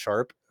mind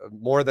sharp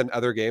more than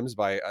other games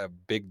by a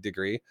big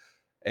degree.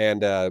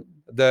 And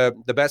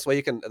the best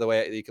way the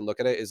way you can look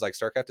at it is like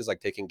StarCraft is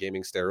like taking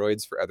gaming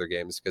steroids for other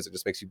games, because it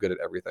just makes you good at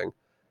everything.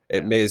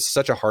 It is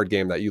such a hard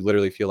game that you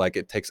literally feel like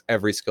it takes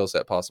every skill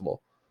set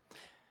possible.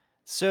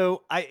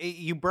 So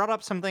you brought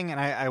up something, and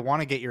I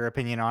want to get your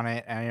opinion on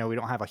it. And I know we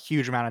don't have a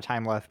huge amount of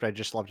time left, but I'd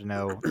just love to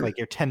know like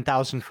your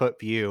 10,000 foot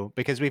view,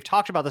 because we've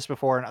talked about this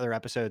before in other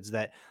episodes,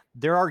 that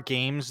there are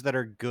games that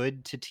are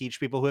good to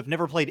teach people who have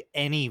never played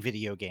any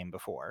video game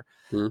before.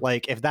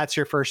 Like if that's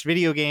your first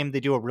video game, they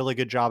do a really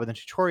good job in the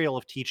tutorial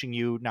of teaching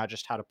you not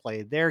just how to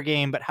play their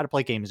game, but how to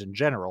play games in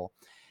general.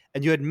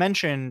 And you had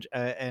mentioned,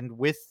 and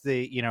with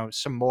the,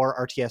 some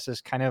more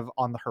RTSs kind of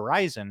on the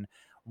horizon,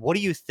 what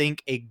do you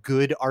think a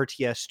good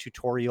RTS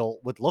tutorial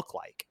would look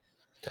like?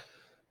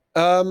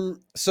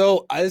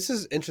 So this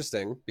is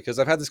interesting, because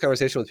I've had this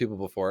conversation with people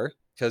before,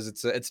 because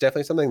it's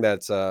definitely something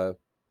that's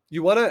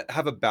you want to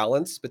have a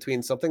balance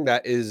between something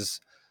that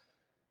is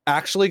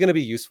actually going to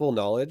be useful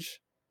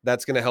knowledge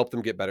that's going to help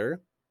them get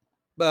better,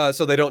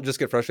 so they don't just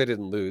get frustrated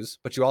and lose.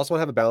 But you also want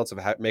to have a balance of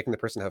making the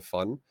person have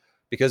fun,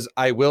 because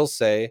I will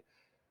say,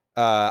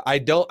 I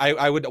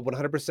would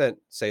 100%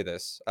 say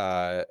this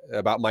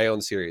about my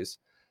own series.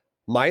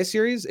 My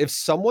series, if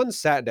someone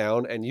sat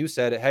down and you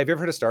said, hey, have you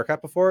ever heard of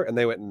StarCraft before? And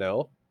they went,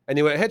 no. And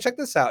you went, hey, check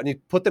this out. And you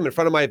put them in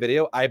front of my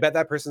video. I bet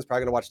that person's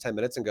probably going to watch 10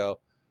 minutes and go,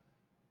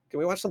 can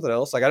we watch something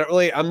else? Like,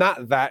 I'm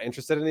not that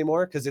interested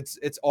anymore, because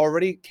it's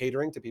already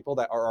catering to people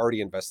that are already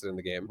invested in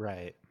the game.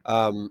 Right.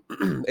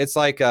 It's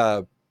like,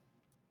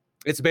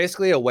 it's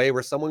basically a way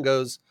where someone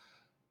goes,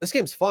 this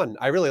game's fun.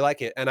 I really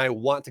like it, and I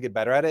want to get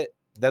better at it.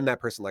 Then that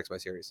person likes my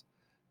series.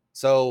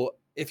 So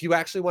if you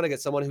actually want to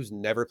get someone who's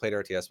never played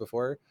RTS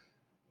before,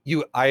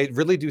 I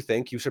really do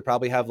think you should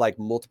probably have like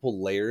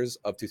multiple layers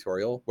of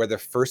tutorial, where the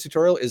first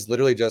tutorial is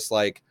literally just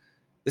like,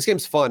 this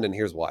game's fun and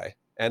here's why.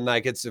 And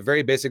like, it's a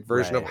very basic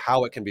version of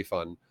how it can be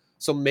fun.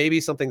 So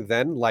maybe something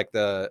then like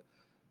the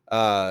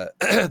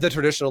the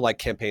traditional like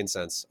campaign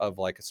sense of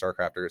like a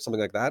StarCraft or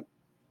something like that,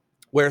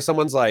 where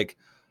someone's like,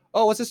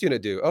 oh, what's this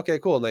unit do? Okay,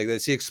 cool. And like they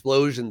see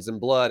explosions and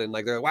blood, and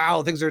like they're like,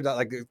 wow, things are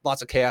like,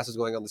 lots of chaos is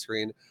going on the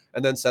screen.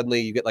 And then suddenly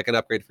you get like an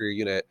upgrade for your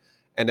unit,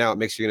 and now it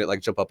makes your unit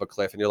like jump up a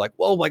cliff, and you're like,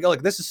 whoa, my God,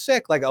 like this is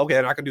sick. Like, okay,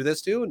 I'm not gonna do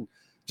this too. And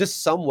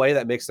just some way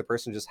that makes the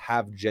person just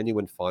have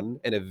genuine fun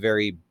in a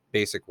very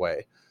basic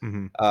way.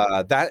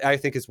 That I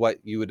think is what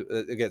you would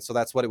again. So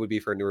that's what it would be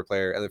for a newer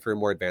player, and then for a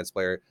more advanced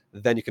player,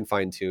 then you can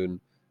fine tune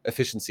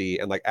efficiency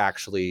and like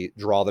actually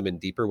draw them in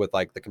deeper with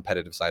like the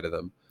competitive side of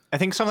them. I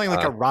think something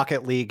like a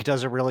Rocket League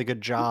does a really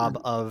good job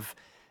of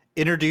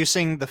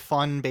introducing the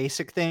fun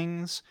basic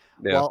things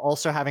while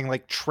also having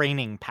like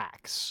training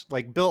packs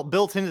like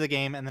built into the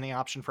game, and then the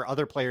option for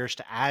other players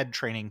to add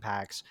training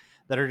packs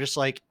that are just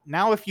like,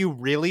 now if you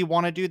really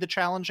want to do the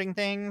challenging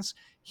things,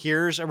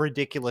 here's a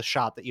ridiculous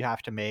shot that you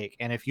have to make,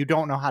 and if you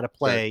don't know how to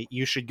play,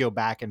 you should go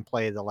back and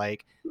play the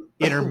like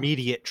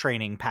intermediate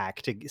training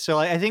pack to. So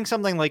I think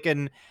something like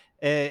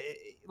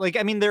like,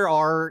 I mean, there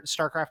are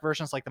StarCraft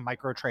versions like the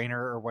Micro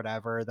Trainer or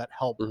whatever that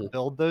help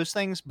build those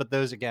things, but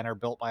those again are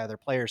built by other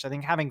players. I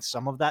think having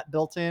some of that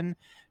built in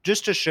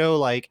just to show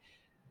like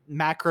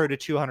macro to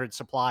 200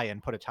 supply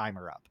and put a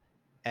timer up.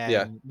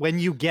 And when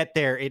you get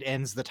there, it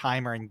ends the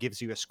timer and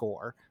gives you a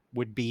score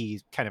would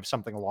be kind of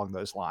something along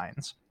those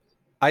lines.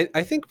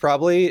 I think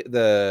probably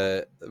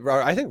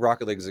I think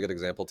Rocket League is a good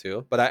example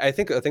too. But I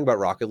think the thing about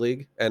Rocket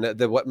League and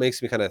what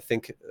makes me kind of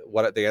think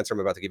what the answer I'm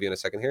about to give you in a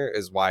second here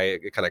is why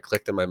it kind of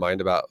clicked in my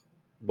mind about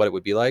what it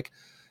would be like.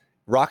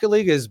 Rocket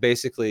League is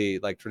basically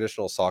like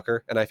traditional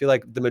soccer. And I feel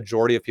like the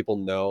majority of people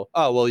know,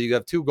 oh, well, you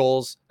have 2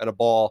 goals and a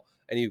ball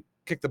and you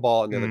kick the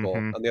ball on the other goal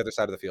on the other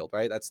side of the field,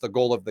 right? That's the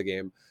goal of the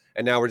game.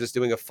 And now we're just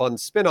doing a fun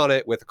spin on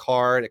it with a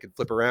car, and it can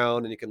flip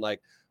around, and you can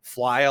like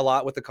fly a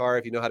lot with the car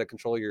if you know how to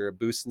control your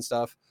boosts and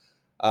stuff.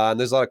 And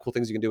there's a lot of cool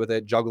things you can do with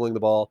it, juggling the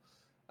ball,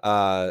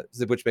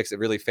 which makes it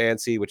really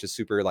fancy, which is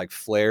super like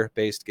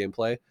flair-based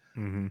gameplay.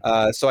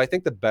 So I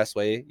think the best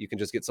way you can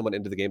just get someone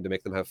into the game to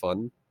make them have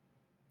fun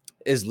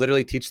is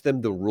literally teach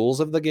them the rules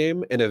of the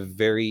game in a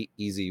very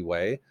easy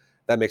way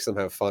that makes them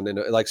have fun. And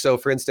like, so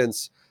for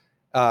instance,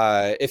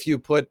 if you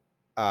put,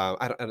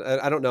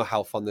 I don't know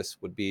how fun this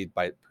would be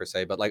by per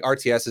se, but like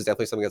RTS is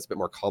definitely something that's a bit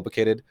more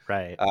complicated,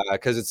 right?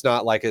 Because it's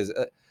not like as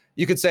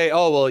you could say,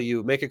 oh, well,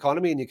 you make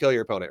economy and you kill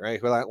your opponent,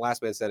 right? Well,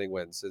 last man standing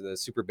wins in a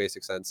super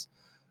basic sense.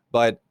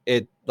 But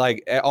it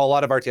like a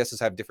lot of RTSs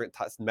have different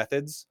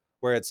methods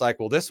where it's like,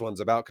 well, this one's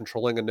about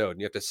controlling a node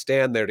and you have to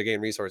stand there to gain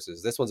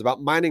resources. This one's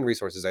about mining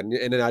resources and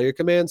in and out of your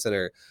command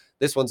center.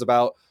 This one's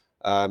about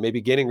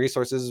maybe gaining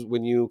resources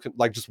when you can,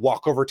 like just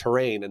walk over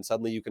terrain and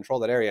suddenly you control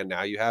that area and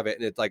now you have it.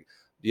 And it's like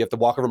you have to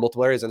walk over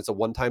multiple areas and it's a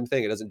one-time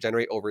thing. It doesn't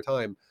generate over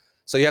time.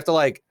 So you have to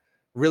like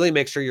really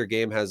make sure your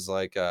game has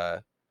like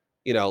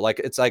like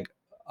it's like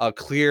a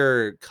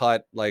clear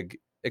cut like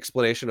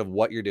explanation of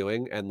what you're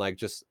doing and like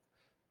just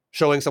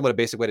showing someone a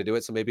basic way to do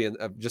it. So maybe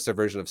just a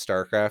version of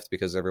StarCraft,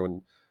 because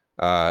everyone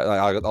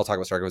I'll talk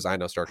about StarCraft because I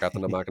know StarCraft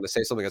and I'm not going to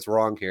say something that's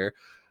wrong here.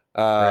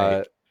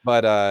 Right.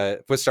 But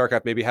with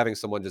StarCraft, maybe having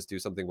someone just do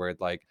something where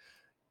it like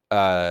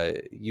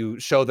you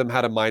show them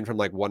how to mine from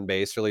like one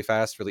base really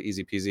fast, really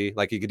easy peasy.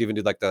 Like you could even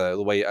do like the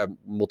way a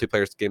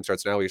multiplayer game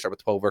starts now, where you start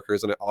with 12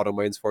 workers and it auto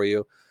mines for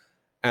you.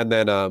 And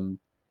then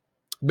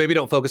maybe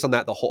don't focus on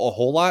that a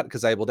whole lot,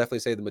 because I will definitely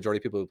say the majority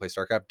of people who play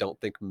StarCraft don't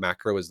think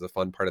macro is the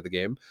fun part of the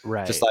game.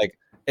 Right. Just like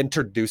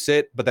introduce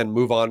it, but then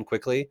move on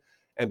quickly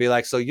and be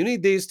like, so you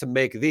need these to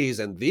make these,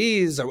 and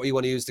these are what you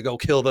want to use to go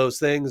kill those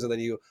things. And then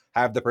you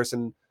have the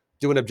person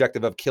do an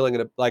objective of killing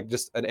like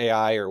just an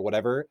AI or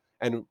whatever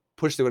and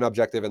push through an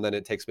objective. And then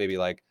it takes maybe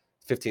like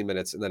 15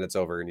 minutes and then it's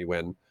over and you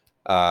win.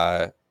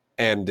 And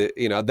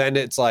then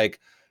it's like,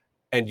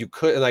 and you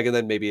could like, and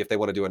then maybe if they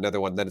want to do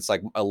another one, then it's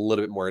like a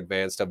little bit more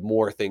advanced of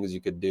more things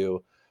you could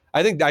do.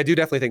 I do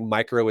definitely think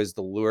micro is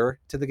the lure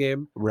to the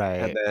game.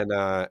 Right. And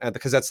then, and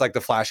because that's like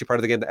the flashy part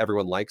of the game that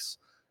everyone likes.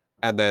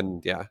 And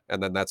then,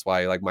 and then that's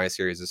why like my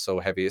series is so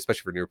heavy,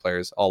 especially for newer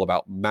players, all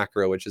about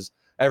macro, which is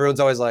everyone's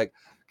always like,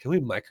 can we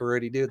micro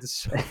already, dude? This is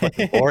so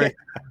fucking boring.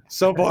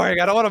 So boring.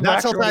 I don't want to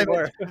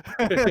macro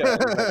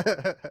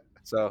anymore.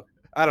 So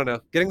I don't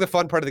know. Getting the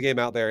fun part of the game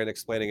out there and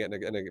explaining it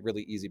in a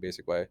really easy,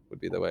 basic way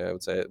would be the way I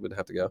would say it would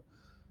have to go.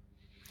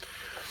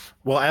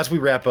 Well, as we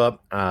wrap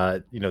up,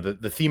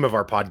 the theme of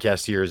our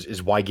podcast here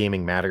is why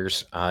gaming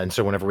matters. And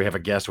so whenever we have a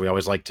guest, we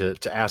always like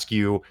to ask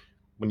you,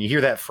 when you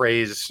hear that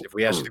phrase, if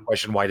we ask you the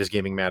question, why does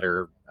gaming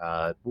matter?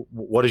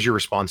 What is your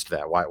response to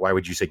that? Why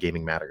would you say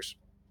gaming matters?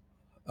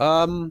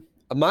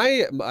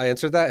 My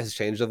answer to that has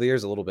changed over the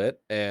years a little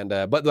bit. And,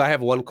 but I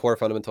have one core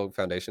fundamental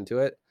foundation to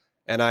it.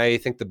 And I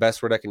think the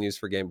best word I can use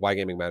for why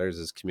gaming matters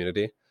is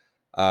community.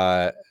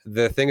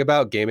 The thing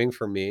about gaming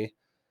for me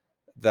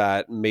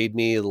that made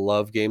me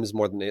love games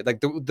more than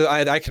like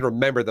I can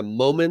remember the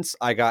moments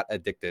I got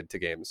addicted to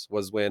games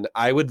was when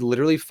I would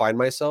literally find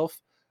myself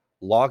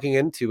logging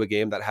into a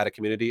game that had a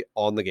community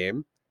on the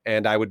game,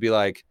 and I would be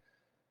like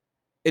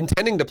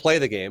intending to play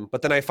the game,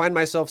 but then I find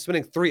myself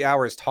spending 3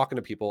 hours talking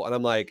to people, and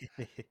I'm like,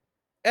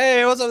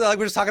 hey, what's up? Like,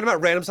 we're just talking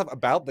about random stuff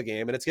about the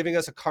game, and it's giving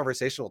us a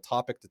conversational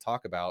topic to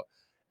talk about.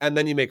 And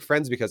then you make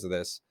friends because of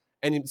this.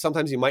 And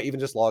sometimes you might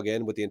even just log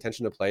in with the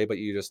intention to play, but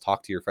you just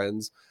talk to your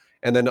friends.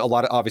 And then a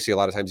lot of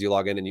times you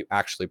log in and you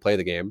actually play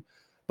the game.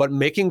 But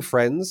making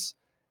friends,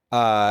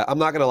 I'm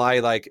not going to lie,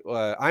 like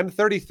I'm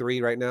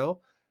 33 right now.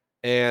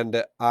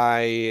 And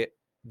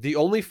the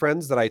only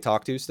friends that I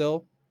talk to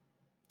still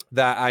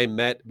that I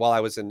met while I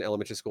was in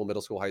elementary school,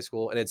 middle school, high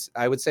school, and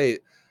I would say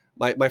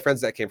my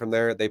friends that came from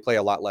there, they play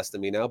a lot less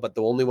than me now, but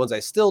the only ones I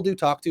still do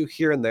talk to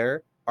here and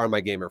there are my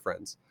gamer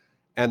friends.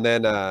 And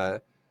then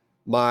and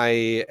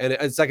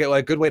it's like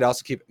a good way to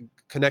also keep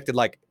connected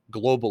like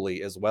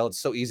globally as well. It's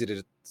so easy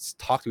to just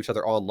talk to each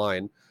other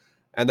online.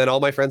 And then all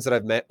my friends that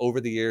I've met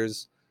over the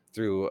years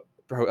through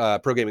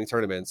pro gaming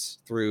tournaments,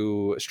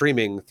 through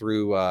streaming,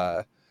 through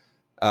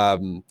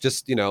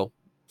just, you know,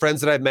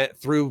 friends that I've met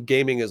through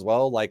gaming as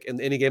well, like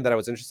in any game that I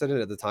was interested in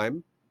at the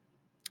time,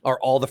 are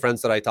all the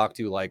friends that I talk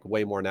to like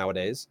way more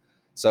nowadays.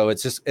 So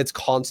it's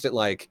constant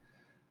like,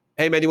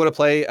 hey man, you want to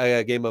play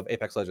a game of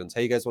Apex Legends?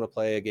 Hey, you guys want to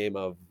play a game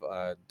of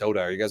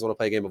Dota? Or you guys want to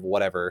play a game of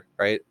whatever,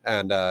 right?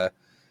 And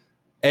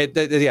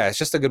it's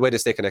just a good way to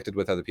stay connected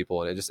with other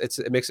people, and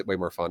it makes it way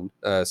more fun.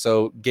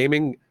 So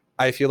gaming,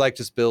 I feel like,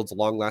 just builds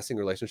long-lasting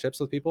relationships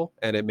with people,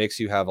 and it makes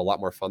you have a lot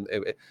more fun.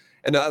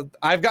 And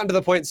I've gotten to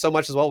the point so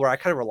much as well where I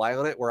kind of rely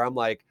on it, where I'm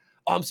like,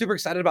 oh, I'm super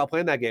excited about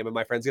playing that game, and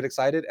my friends get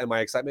excited, and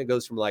my excitement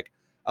goes from like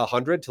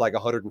 100 to like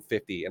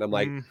 150, and I'm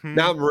like,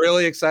 now I'm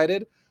really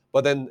excited.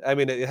 But then, I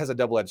mean, it has a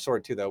double-edged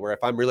sword too, though, where if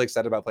I'm really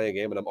excited about playing a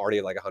game and I'm already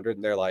at like 100,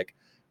 and they're like,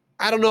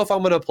 I don't know if I'm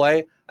going to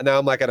play, and now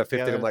I'm like at a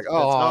 50, and I'm like,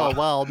 oh,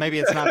 well, maybe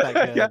it's not that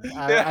good.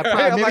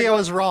 Maybe I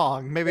was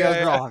wrong. Maybe I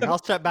was wrong. I'll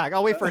step back.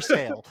 I'll wait for a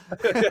sale.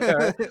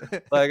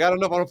 Like, I don't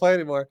know if I want to play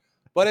anymore.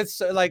 But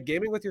it's like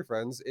gaming with your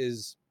friends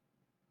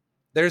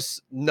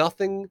there's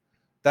nothing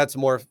that's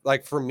more,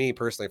 like, for me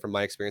personally, from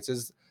my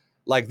experiences,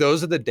 like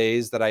those are the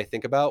days that I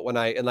think about when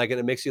and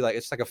it makes you like,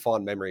 it's like a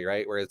fond memory,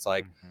 right? Where it's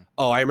like,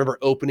 oh, I remember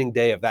opening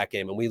day of that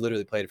game, and we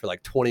literally played for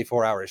like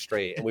 24 hours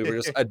straight, and we were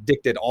just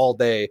addicted all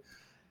day,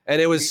 and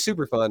it was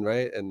super fun,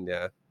 right? And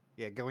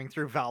yeah, going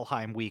through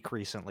Valheim week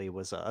recently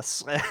was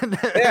us.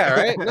 Yeah,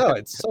 right. No,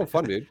 it's so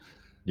fun, dude.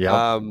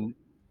 Yeah.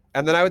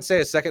 And then I would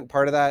say a second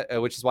part of that,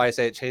 which is why I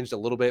say it changed a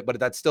little bit, but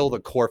that's still the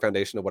core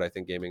foundation of what I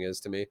think gaming is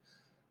to me.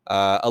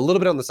 A little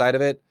bit on the side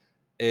of it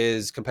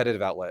is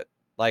competitive outlet.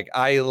 Like,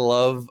 I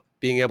love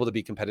being able to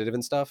be competitive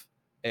and stuff.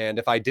 And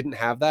if I didn't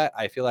have that,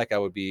 I feel like I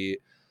would be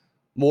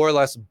more or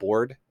less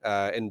bored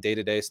in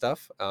day-to-day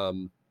stuff.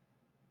 And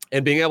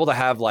being able to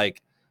have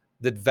like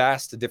the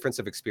vast difference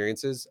of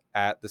experiences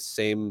at the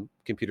same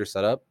computer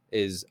setup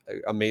is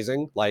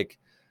amazing. Like,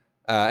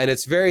 and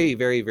it's very,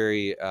 very,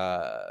 very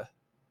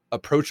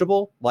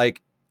approachable.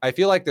 Like, I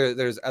feel like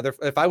there's other,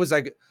 if I was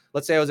like,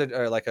 let's say I was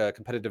like a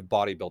competitive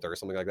bodybuilder or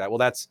something like that.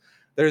 Well,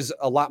 there's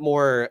a lot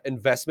more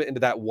investment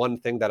into that one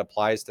thing that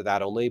applies to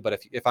that only.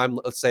 But if I'm,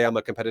 let's say I'm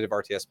a competitive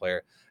RTS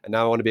player, and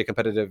now I want to be a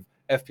competitive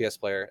FPS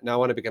player, now I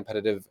want to be a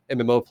competitive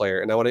MMO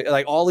player, and I want to,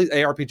 like, all these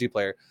ARPG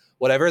player,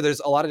 whatever, there's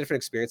a lot of different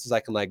experiences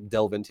I can like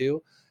delve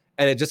into.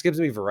 And it just gives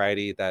me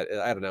variety that,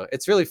 I don't know,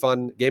 it's really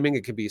fun. Gaming,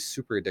 it can be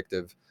super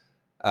addictive.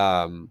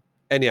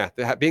 And yeah,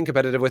 being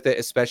competitive with it,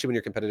 especially when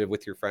you're competitive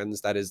with your friends,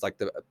 that is like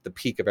the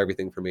peak of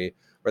everything for me,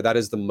 where that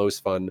is the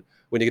most fun,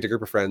 when you get a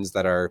group of friends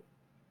that are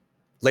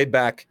laid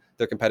back,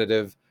 they're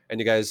competitive, and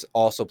you guys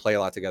also play a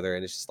lot together,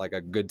 and it's just like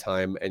a good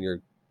time, and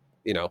you're,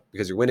 you know,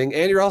 because you're winning,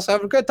 and you're also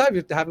having a good time,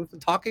 you're having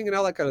talking and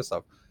all that kind of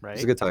stuff. Right.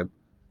 It's a good time.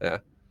 Yeah.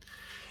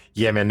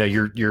 Yeah, man, no,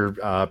 you're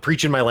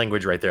preaching my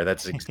language right there.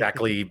 That's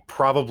exactly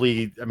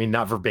probably, I mean,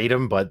 not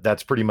verbatim, but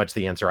that's pretty much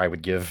the answer I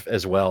would give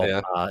as well.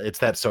 Yeah. It's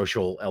that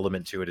social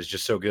element to it is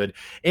just so good.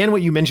 And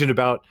what you mentioned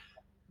about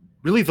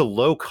really the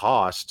low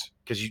cost,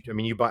 because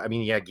you buy,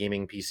 yeah,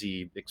 gaming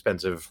PC,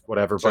 expensive,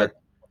 whatever, sure, but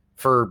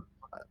for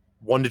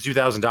 $1,000 to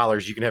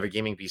 $2,000, you can have a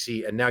gaming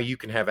PC, and now you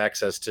can have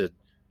access to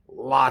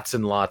lots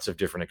and lots of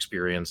different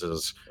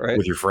experiences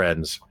with your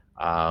friends.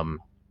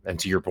 And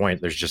to your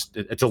point,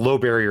 it's a low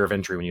barrier of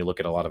entry when you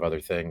look at a lot of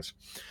other things.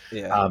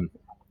 Yeah.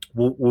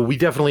 Well, we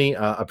definitely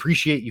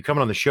appreciate you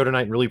coming on the show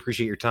tonight, and really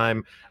appreciate your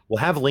time. We'll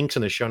have links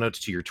in the show notes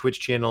to your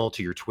Twitch channel,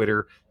 to your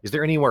Twitter. Is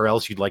there anywhere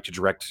else you'd like to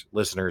direct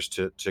listeners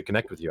to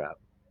connect with you at?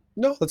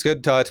 No, that's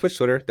good. Twitch,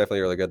 Twitter,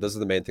 definitely really good. Those are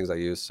the main things I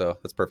use, so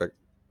that's perfect.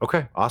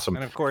 Okay, awesome.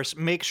 And of course,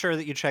 make sure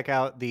that you check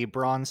out the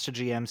Bronze to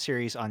GM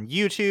series on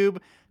YouTube.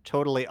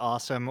 Totally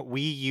awesome. We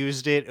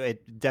used it.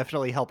 It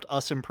definitely helped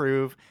us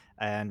improve.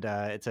 And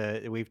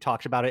we've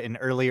talked about it in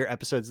earlier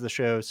episodes of the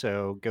show,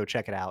 so go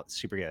check it out.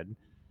 Super good.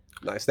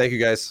 Nice. Thank you,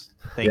 guys.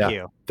 Thank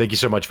you. Thank you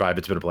so much, Vibe.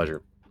 It's been a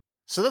pleasure.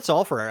 So that's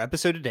all for our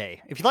episode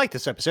today. If you like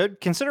this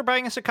episode, consider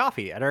buying us a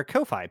coffee at our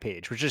Ko-Fi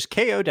page, which is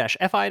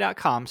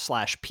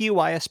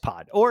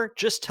ko-fi.com/PUISpod, or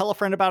just tell a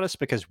friend about us,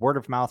 because word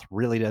of mouth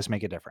really does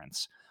make a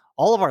difference.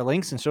 All of our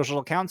links and social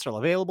accounts are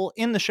available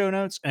in the show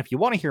notes, and if you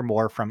want to hear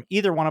more from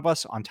either one of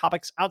us on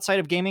topics outside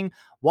of gaming,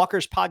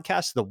 Walker's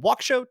podcast, The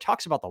Walk Show,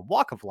 talks about the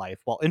walk of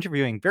life while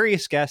interviewing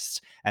various guests,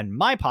 and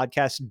my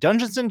podcast,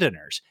 Dungeons and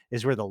Dinners,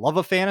 is where the love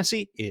of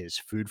fantasy is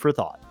food for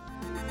thought.